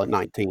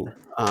 19,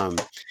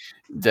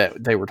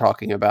 that they were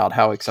talking about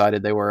how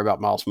excited they were about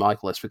Miles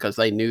Michaelis because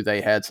they knew they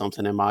had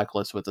something in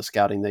Michaelis with the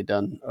scouting they'd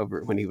done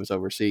over when he was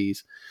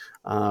overseas.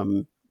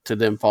 To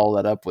then follow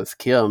that up with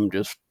Kim,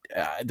 just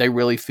they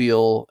really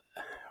feel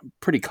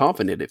pretty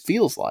confident. It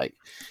feels like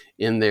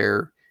in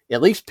their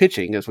at least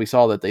pitching, as we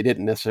saw that they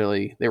didn't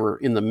necessarily they were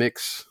in the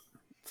mix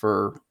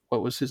for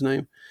what was his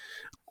name?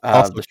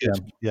 Also, The Kim,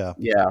 yeah,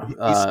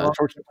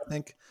 shortstop, I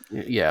think.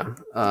 yeah,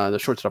 the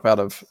shortstop out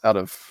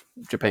of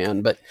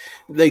Japan, but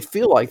they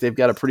feel like they've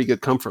got a pretty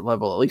good comfort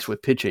level, at least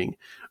with pitching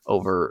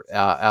over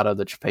out of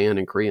the Japan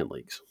and Korean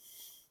leagues.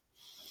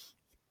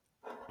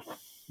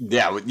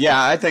 Yeah,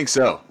 I think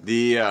so.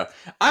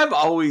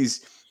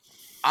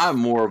 I'm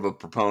more of a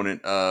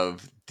proponent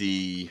of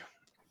the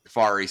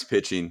Far East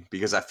pitching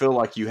because I feel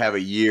like you have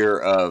a year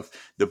of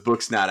the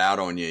book's not out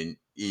on you, and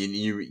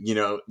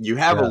you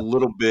have a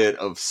little bit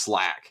of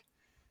slack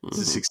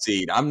to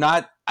succeed.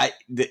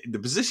 The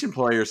position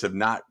players have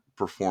not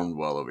performed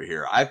well over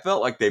here. I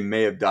felt like they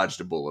may have dodged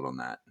a bullet on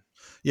that.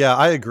 Yeah,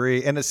 I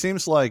agree. And it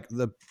seems like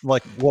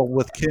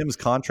with Kim's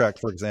contract,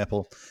 for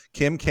example,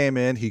 Kim came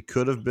in, he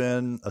could have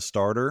been a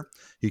starter.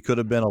 He could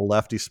have been a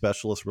lefty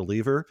specialist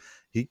reliever.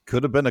 He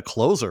could have been a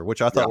closer,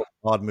 which I thought was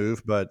an odd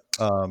move, but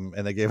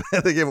and they gave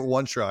it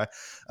one try.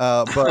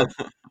 But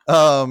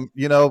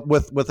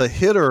with a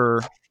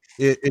hitter,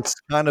 it's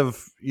kind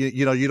of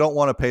you don't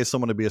want to pay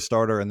someone to be a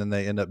starter and then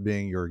they end up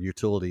being your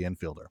utility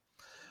infielder.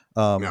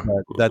 But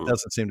that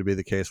doesn't seem to be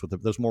the case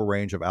with there's more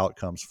range of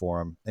outcomes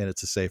for him, and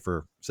it's a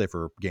safer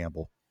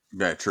gamble.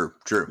 Yeah, true.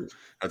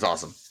 That's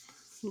awesome.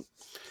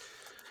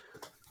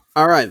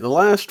 All right, the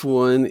last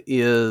one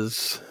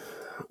is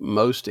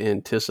most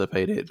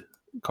anticipated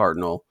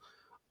Cardinal.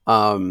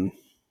 In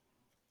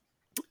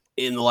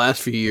the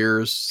last few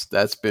years,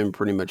 that's been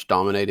pretty much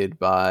dominated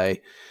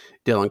by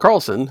Dylan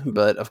Carlson,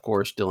 but of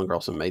course, Dylan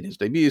Carlson made his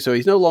debut, so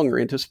he's no longer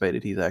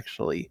anticipated. He's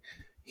actually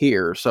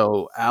here.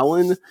 So,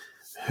 Alan,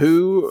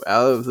 who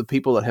out of the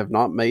people that have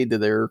not made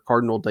their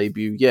Cardinal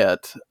debut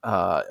yet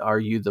are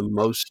you the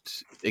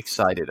most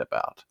excited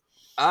about?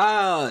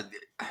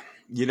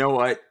 You know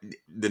what?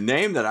 The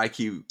name that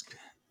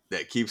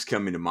keeps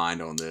coming to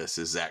mind on this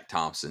is Zach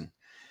Thompson.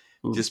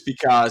 Just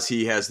because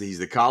he's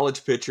the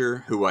college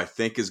pitcher who I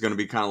think is going to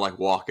be kind of like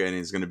Walker and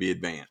is going to be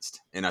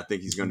advanced. And I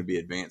think he's going to be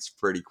advanced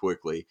pretty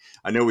quickly.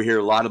 I know we hear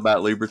a lot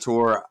about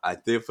Liberatore. I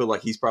feel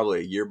like he's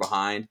probably a year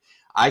behind.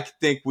 I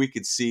think we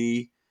could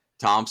see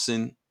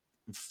Thompson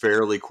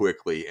fairly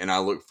quickly, and I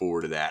look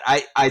forward to that.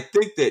 I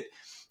think that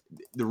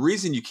the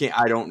reason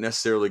I don't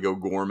necessarily go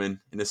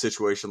Gorman in a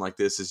situation like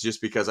this is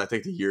just because I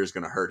think the year is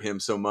going to hurt him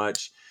so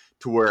much.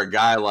 To where a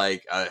guy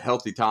like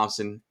Healthy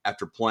Thompson,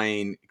 after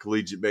playing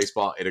collegiate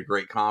baseball at a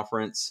great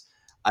conference,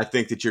 I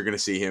think that you're going to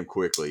see him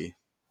quickly.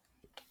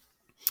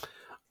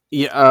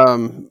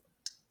 Yeah,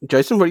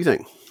 Jason, what do you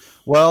think?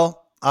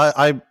 Well,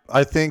 I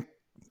think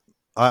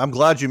I'm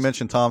glad you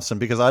mentioned Thompson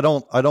because I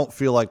don't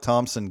feel like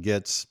Thompson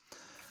gets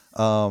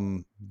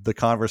the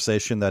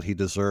conversation that he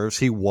deserves.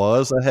 He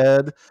was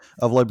ahead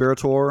of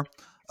Liberatore.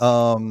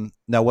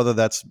 Now, whether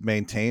that's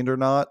maintained or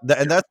not,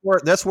 and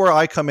that's where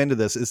I come into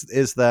this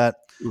is that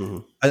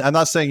I'm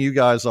not saying you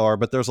guys are,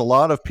 but there's a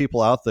lot of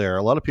people out there,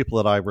 a lot of people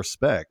that I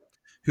respect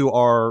who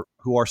are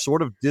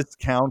sort of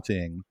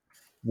discounting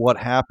what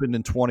happened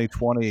in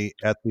 2020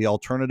 at the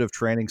alternative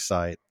training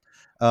site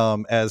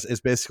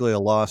as basically a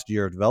lost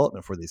year of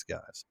development for these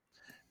guys.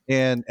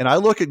 And I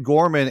look at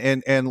Gorman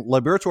and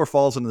Liberatore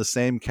falls into the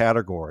same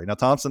category. Now,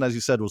 Thompson, as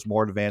you said, was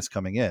more advanced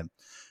coming in,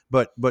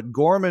 but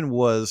Gorman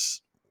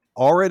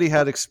already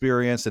had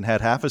experience and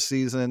had half a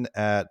season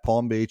at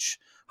Palm Beach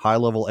high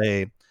level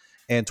A.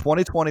 And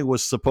 2020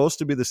 was supposed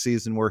to be the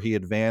season where he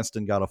advanced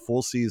and got a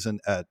full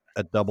season at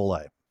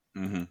AA.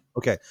 Mm-hmm.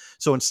 Okay.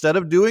 So instead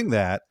of doing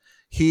that,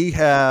 he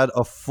had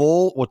 2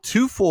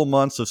 full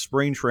months of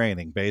spring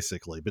training,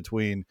 basically,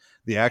 between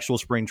the actual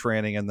spring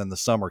training and then the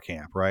summer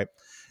camp, right?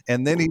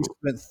 And then he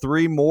spent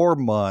 3 more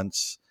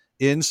months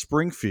in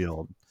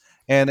Springfield.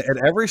 And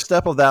at every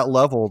step of that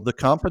level, the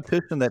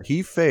competition that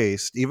he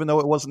faced, even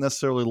though it wasn't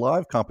necessarily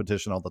live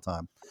competition all the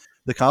time,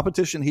 the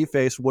competition he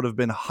faced would have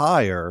been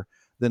higher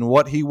than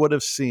what he would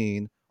have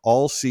seen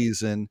all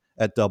season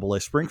at AA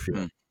Springfield.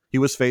 Mm-hmm. He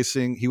was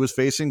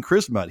facing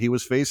Chris Mudd. He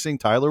was facing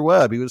Tyler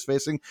Webb. He was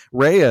facing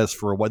Reyes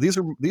for a while.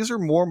 These are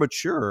more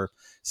mature,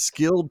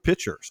 skilled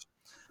pitchers.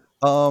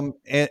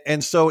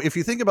 And so if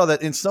you think about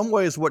that, in some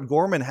ways, what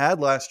Gorman had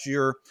last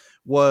year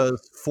was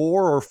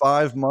 4 or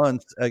 5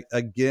 months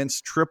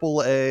against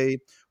AAA,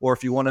 or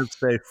if you want to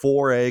say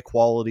 4A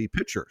quality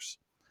pitchers.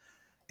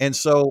 And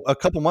so a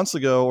couple months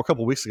ago, or a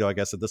couple weeks ago, I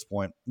guess at this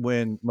point,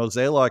 when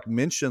Mozeliak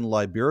mentioned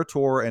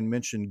Liberator and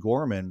mentioned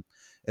Gorman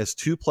as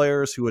 2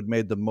 players who had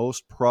made the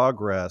most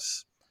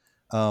progress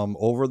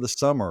over the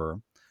summer,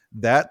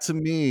 that to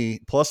me,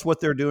 plus what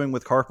they're doing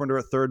with Carpenter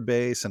at third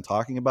base and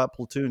talking about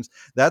platoons,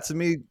 that to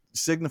me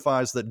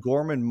signifies that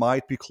Gorman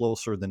might be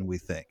closer than we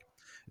think.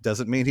 It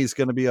doesn't mean he's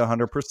going to be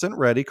 100%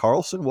 ready.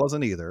 Carlson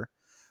wasn't either.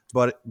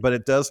 But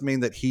it does mean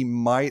that he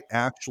might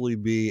actually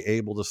be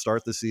able to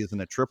start the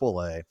season at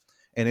AAA.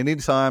 And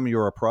anytime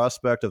you're a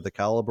prospect of the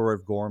caliber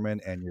of Gorman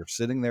and you're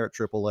sitting there at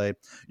AAA,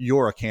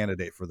 you're a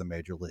candidate for the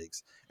major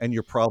leagues, and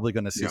you're probably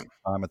going to see some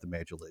time at the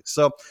major leagues.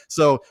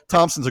 So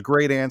Thompson's a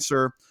great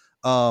answer,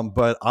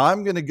 but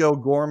I'm going to go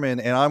Gorman,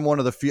 and I'm one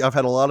of the few. I've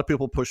had a lot of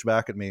people push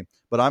back at me,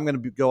 but I'm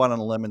going to go out on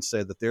a limb and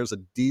say that there's a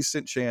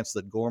decent chance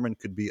that Gorman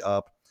could be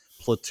up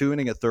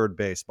platooning at third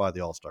base by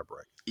the All-Star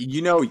break.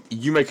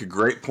 You make a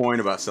great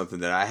point about something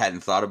that I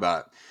hadn't thought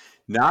about.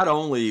 Not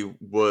only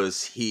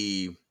was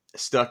he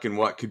stuck in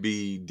what could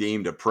be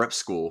deemed a prep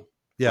school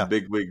for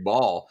big league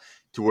ball,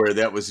 to where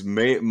that was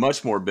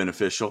much more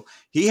beneficial,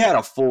 he had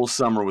a full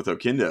summer with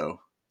Oquendo.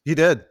 He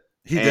did.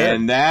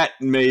 And that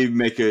may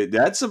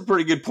that's a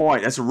pretty good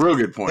point. That's a real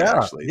good point,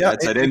 actually. Yeah,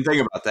 I didn't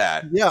think about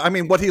that. Yeah, I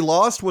mean, what he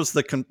lost was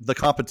the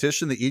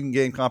competition, the Eden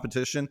game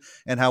competition,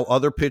 and how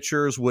other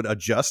pitchers would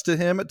adjust to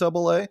him at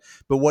AA.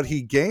 But what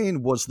he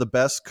gained was the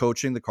best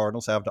coaching the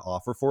Cardinals have to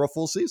offer for a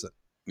full season.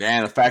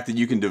 And the fact that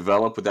you can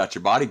develop without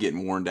your body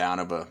getting worn down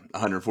of a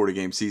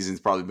 140-game season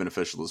is probably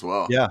beneficial as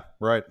well. Yeah,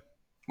 right.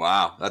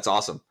 Wow, that's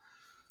awesome.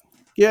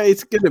 Yeah,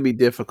 it's going to be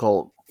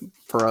difficult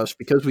for us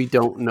because we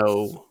don't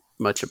know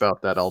much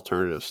about that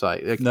alternative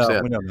site. Like we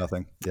know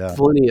nothing. Yeah,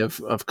 plenty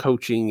of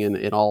coaching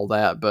and all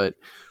that, but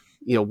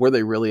were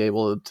they really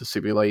able to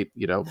simulate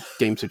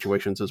game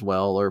situations as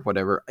well or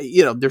whatever?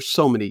 There's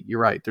so many. You're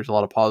right. There's a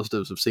lot of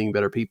positives of seeing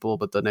better people,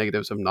 but the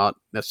negatives of not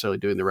necessarily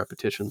doing the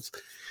repetitions.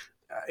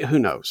 Who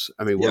knows?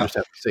 I mean, we'll just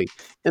have to see.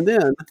 And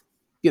then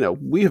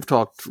we have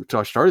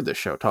started this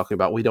show talking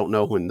about we don't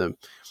know when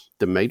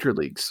the major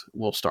leagues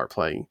will start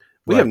playing.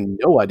 We have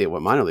no idea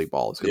what minor league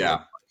ball is going to look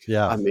like.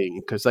 Yeah, I mean,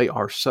 because they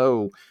are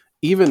so.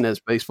 Even as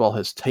baseball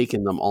has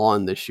taken them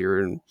on this year,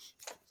 and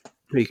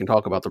we can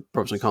talk about the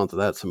pros and cons of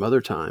that some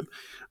other time,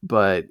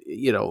 but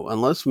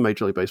unless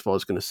Major League Baseball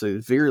is going to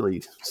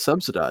severely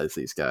subsidize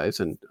these guys,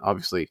 and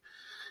obviously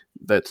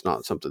that's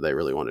not something they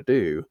really want to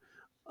do,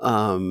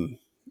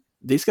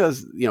 these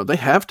guys, they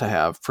have to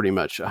have pretty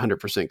much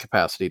 100%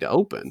 capacity to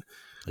open.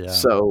 Yeah.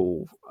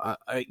 So,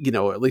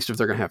 at least if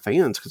they're going to have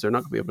fans, because they're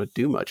not going to be able to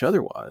do much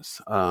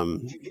otherwise. I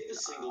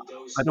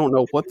don't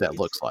know what that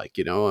looks like.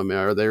 I mean,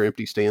 are there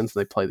empty stands and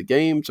they play the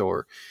games,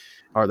 or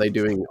are they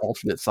doing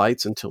alternate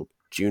sites until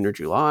June or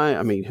July?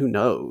 I mean, who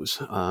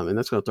knows? And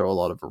that's going to throw a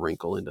lot of a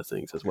wrinkle into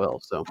things as well.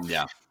 So,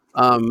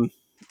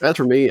 as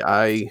for me,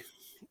 I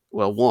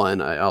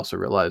also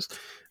realized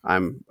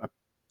I'm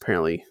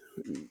apparently.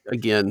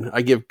 Again,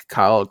 I give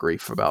Kyle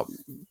grief about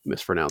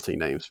mispronouncing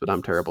names, but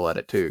I'm terrible at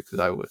it too, because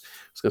I was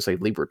going to say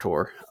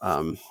Liberator,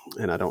 and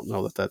I don't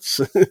know that that's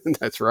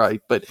that's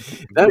right. But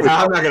I'm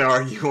not going to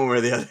argue one way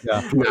or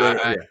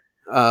the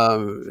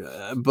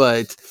other.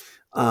 But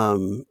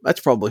that's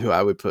probably who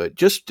I would put.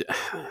 Just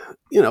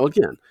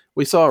again,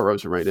 we saw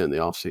Rosarena in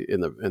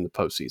the in the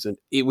postseason.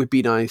 It would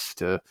be nice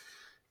to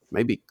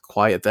maybe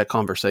quiet that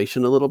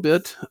conversation a little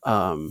bit,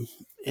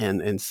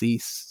 and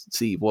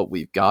see what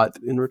we've got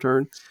in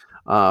return.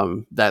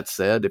 That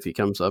said, if he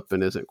comes up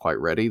and isn't quite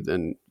ready,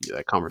 then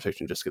that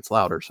conversation just gets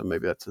louder. So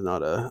maybe that's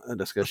not a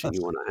discussion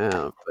you want to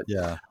have.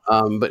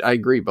 But but I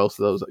agree, both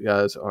of those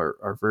guys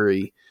are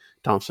very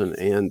Thompson,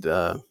 and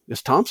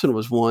Thompson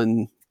was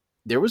one.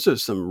 There was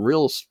some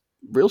real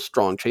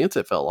strong chance,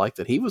 it felt like,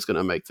 that he was going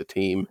to make the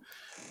team.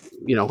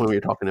 When we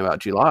were talking about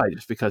July,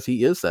 just because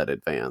he is that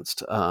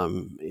advanced.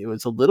 It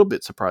was a little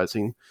bit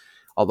surprising,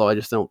 although I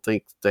just don't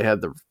think they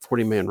had the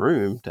 40-man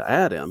room to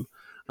add him.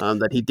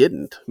 That he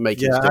didn't make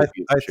his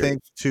debut. I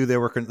think too they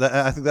were.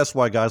 I think that's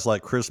why guys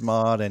like Chris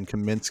Mudd and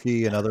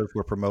Kaminsky and others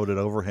were promoted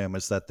over him,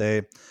 is that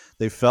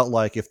they felt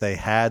like if they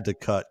had to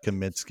cut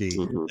Kaminsky,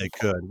 they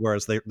could,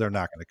 whereas they're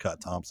not going to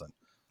cut Thompson.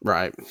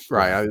 Right.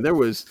 I mean, there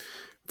was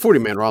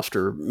 40-man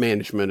roster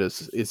management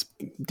is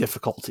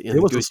difficult. In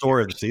It was the good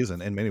story of the years.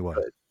 season in many ways.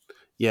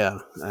 Yeah,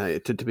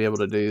 to be able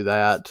to do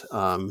that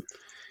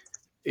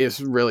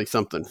is really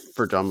something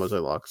for John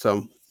Mozeliak.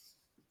 So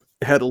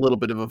had a little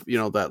bit of a,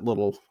 that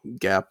little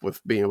gap with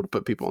being able to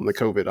put people on the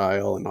COVID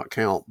IL and not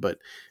count, but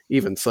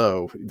even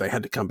so, they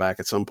had to come back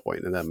at some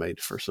point, and that made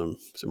for some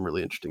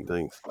really interesting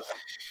things.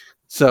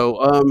 So,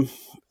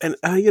 and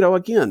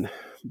again,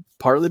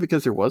 partly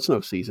because there was no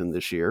season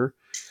this year.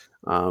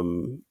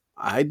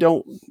 I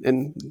don't,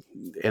 and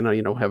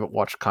haven't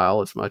watched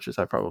Kyle as much as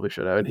I probably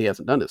should have, and he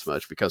hasn't done as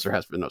much because there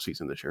has been no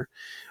season this year.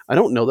 I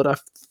don't know that I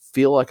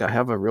feel like I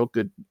have a real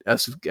good,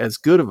 as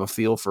good of a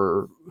feel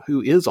for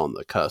who is on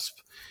the cusp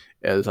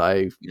as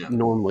I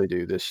normally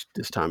do this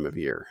time of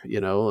year.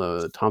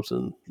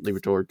 Thompson,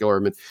 Liberatore,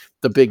 Gorman,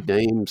 the big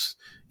names.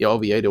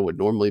 Oviedo would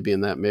normally be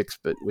in that mix,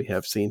 but we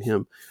have seen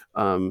him.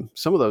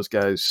 Some of those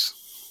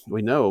guys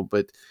we know,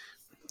 but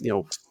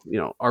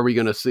are we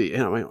going to see?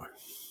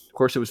 Of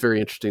course, it was very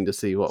interesting to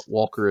see what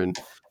Walker and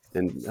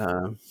Pence,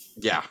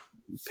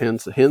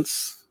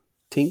 Hence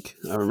Tink.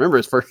 I remember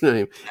his first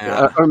name.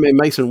 Or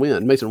Mason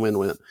Wynn. Mason Wynn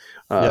went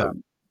to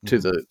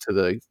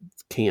the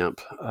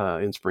camp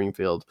in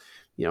Springfield.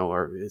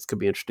 Or it could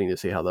be interesting to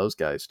see how those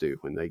guys do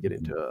when they get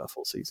into a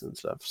full season and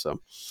stuff.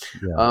 So,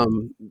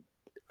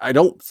 I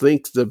don't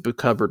think the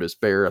cupboard is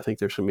bare. I think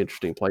there's some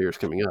interesting players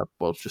coming up.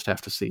 We'll just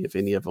have to see if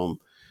any of them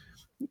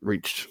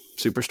reached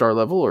superstar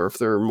level or if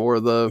they're more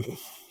the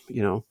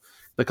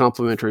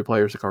complementary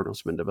players the Cardinals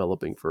have been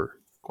developing for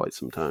quite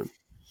some time.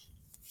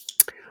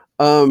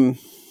 All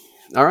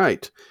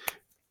right.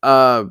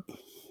 We're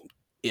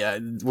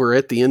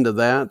at the end of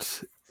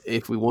that.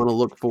 If we want to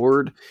look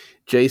forward,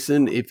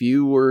 Jason, if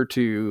you were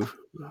to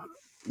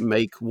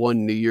make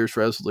one New Year's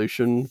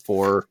resolution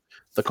for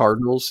the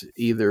Cardinals,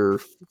 either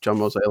John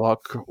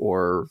Mozeliak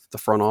or the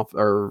front office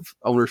or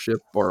ownership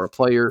or a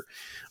player,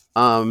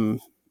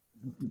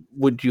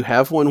 would you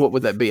have one? What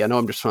would that be? I know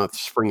I'm just kind of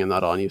springing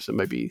that on you, so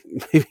maybe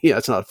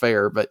it's not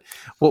fair, but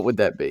what would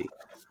that be?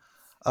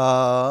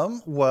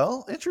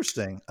 Well,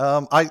 interesting.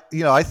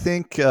 I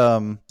think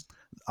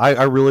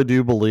I really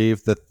do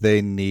believe that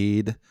they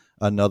need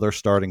another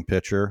starting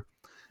pitcher,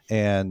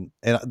 and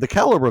the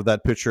caliber of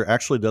that pitcher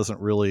actually doesn't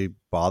really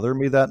bother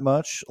me that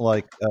much.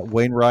 Like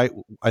Wainwright,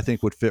 I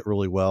think would fit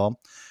really well.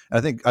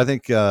 I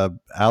think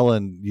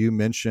Alan, you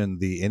mentioned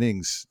the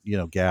innings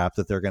gap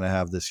that they're going to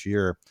have this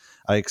year.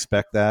 I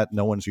expect that.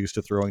 No one's used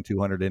to throwing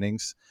 200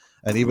 innings.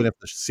 And even if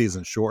the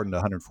season's shortened to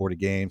 140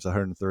 games,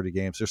 130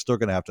 games, they're still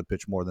going to have to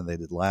pitch more than they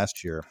did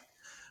last year.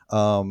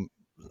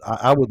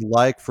 I would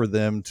like for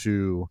them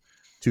to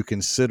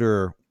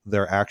consider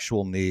their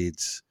actual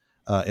needs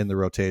in the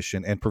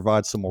rotation and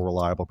provide some more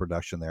reliable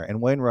production there.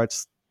 And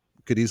Wainwright's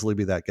could easily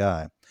be that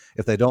guy.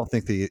 If they don't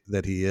think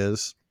that he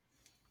is,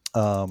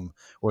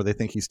 or they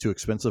think he's too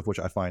expensive, which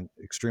I find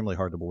extremely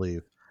hard to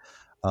believe.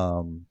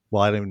 Well,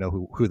 I don't even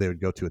know who they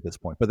would go to at this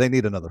point, but they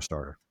need another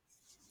starter.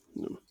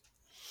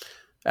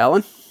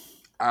 Alan?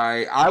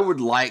 I would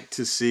like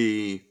to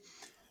see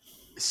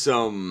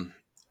some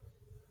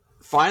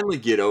finally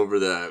get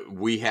over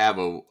we have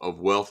a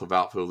wealth of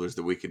outfielders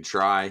that we can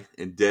try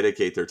and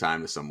dedicate their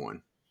time to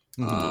someone,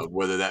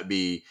 whether that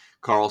be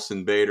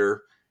Carlson,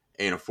 Bader,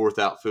 and a fourth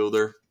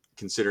outfielder,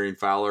 considering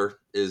Fowler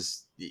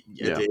is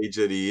at the age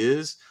that he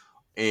is,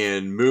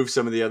 and move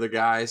some of the other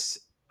guys.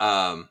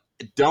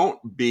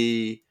 Don't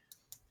be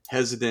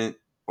hesitant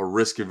or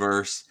risk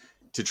averse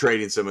to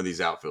trading some of these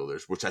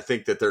outfielders, which I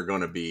think that they're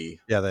going to be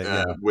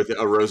with a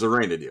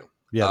Rosarena deal.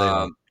 Yeah, they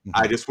are.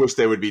 I just wish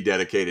they would be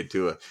dedicated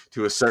to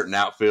a certain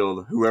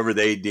outfield, whoever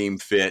they deem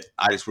fit.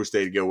 I just wish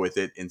they'd go with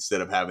it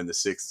instead of having the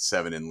 6,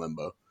 7 in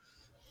limbo.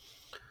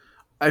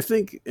 I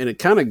think, and it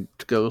kind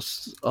of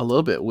goes a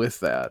little bit with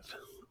that.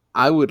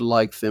 I would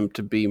like them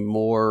to be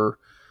more,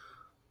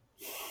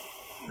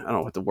 I don't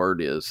know what the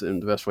word is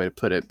and the best way to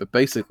put it, but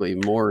basically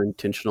more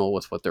intentional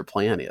with what their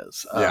plan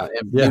is.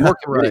 And be more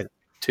committed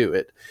to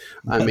it.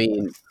 I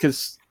mean,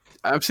 because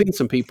I've seen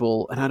some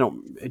people,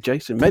 and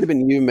Jason, may have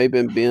been you, may have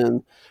been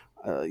Ben,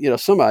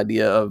 some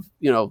idea of,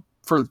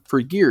 for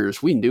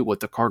years we knew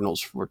what the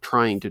Cardinals were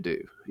trying to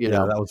do.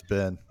 That was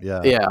Ben.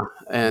 Yeah.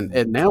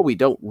 And now we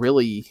don't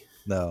really,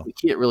 we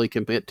can't really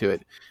commit to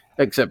it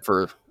except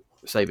for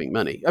saving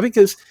money. I mean,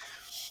 because,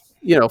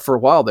 for a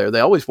while there, they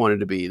always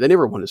wanted to they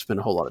never wanted to spend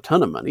a whole lot of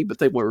ton of money, but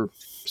they were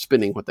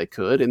spending what they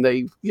could. And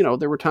they,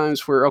 there were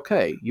times where,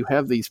 okay, you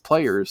have these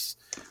players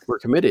we're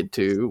committed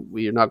to,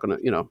 we're not going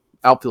to,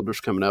 outfielders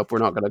coming up, we're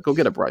not going to go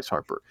get a Bryce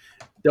Harper.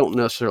 Don't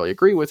necessarily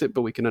agree with it,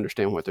 but we can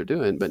understand what they're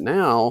doing. But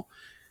now,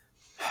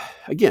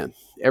 again,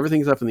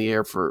 everything's up in the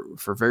air for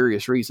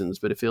various reasons,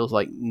 but it feels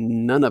like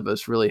none of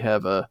us really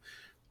have a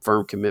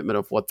firm commitment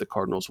of what the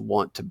Cardinals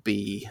want to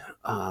be.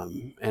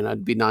 And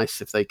it'd be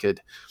nice if they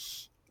could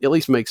at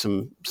least make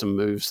some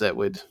moves that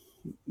would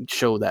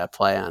show that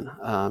plan.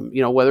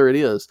 Whether it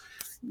is,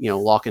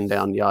 locking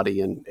down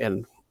Yachty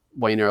and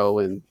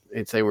Waino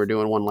and say we're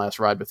doing one last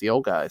ride with the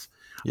old guys.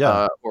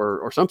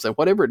 Or something,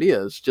 whatever it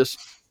is, just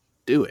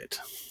do it.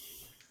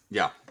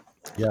 Yeah,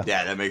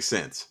 that makes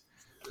sense.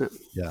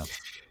 Yeah.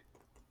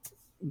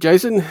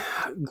 Jason,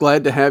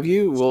 glad to have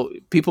you. Well,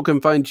 people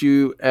can find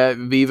you at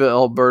Viva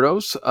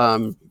Alberto's.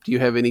 Do you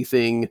have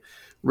anything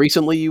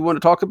recently you want to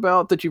talk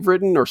about that you've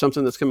written, or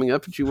something that's coming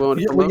up that you want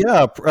to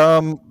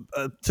promote?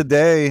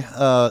 Today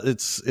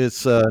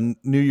it's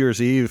New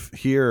Year's Eve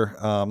here.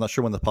 I'm not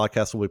sure when the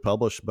podcast will be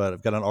published, but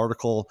I've got an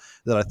article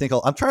that I think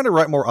I'm trying to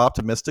write more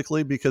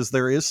optimistically, because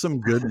there is some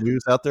good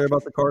news out there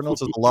about the Cardinals.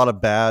 There's a lot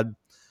of bad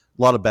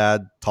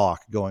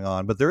talk going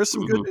on, but there is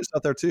some good news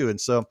out there too.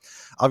 And so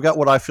I've got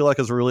what I feel like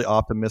is a really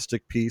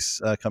optimistic piece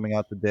coming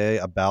out today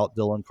about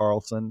Dylan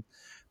Carlson,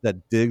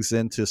 that digs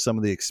into some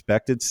of the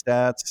expected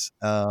stats,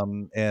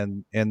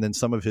 and then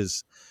some of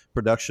his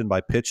production by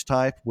pitch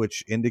type,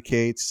 which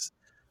indicates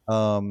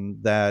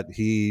that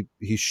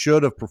he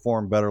should have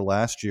performed better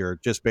last year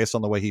just based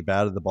on the way he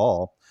batted the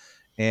ball,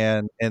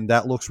 and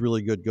that looks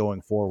really good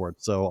going forward.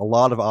 So a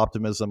lot of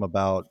optimism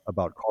about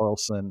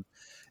Carlson,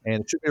 and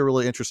it should be a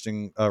really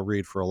interesting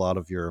read for a lot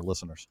of your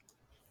listeners.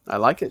 I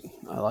like it.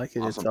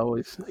 Awesome. It's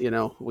always,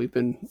 we've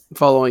been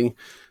following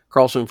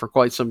Carlson for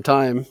quite some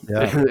time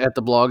at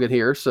the blog and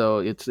here, so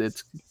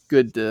it's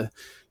good to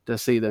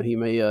see that he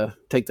may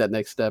take that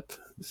next step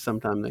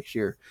sometime next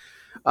year.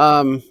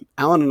 Alan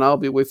and I'll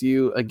be with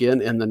you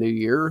again in the new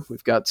year.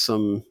 We've got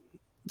some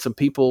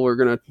people we're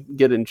going to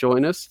get and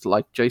join us,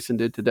 like Jason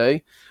did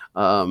today.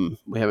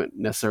 We haven't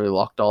necessarily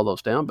locked all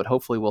those down, but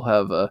hopefully we'll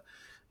have the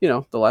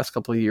last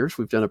couple of years,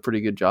 we've done a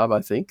pretty good job,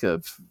 I think,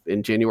 of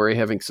in January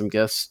having some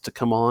guests to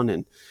come on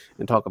and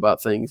talk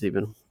about things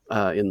even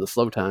in the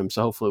slow time.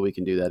 So hopefully we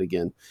can do that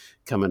again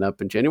coming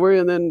up in January.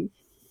 And then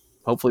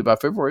hopefully by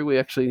February, we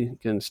actually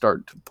can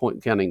start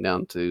counting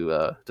down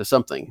to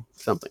something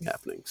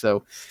happening.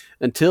 So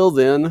until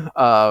then,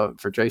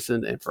 for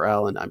Jason and for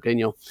Alan, I'm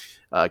Daniel.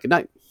 Good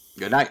night.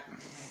 Good night.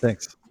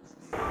 Thanks.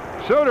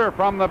 Shooter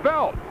from the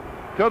belt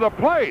to the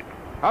plate.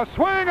 A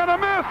swing and a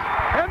miss,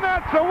 and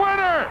that's a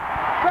winner.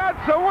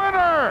 That's a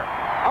winner.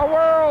 A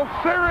World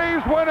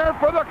Series winner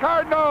for the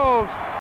Cardinals.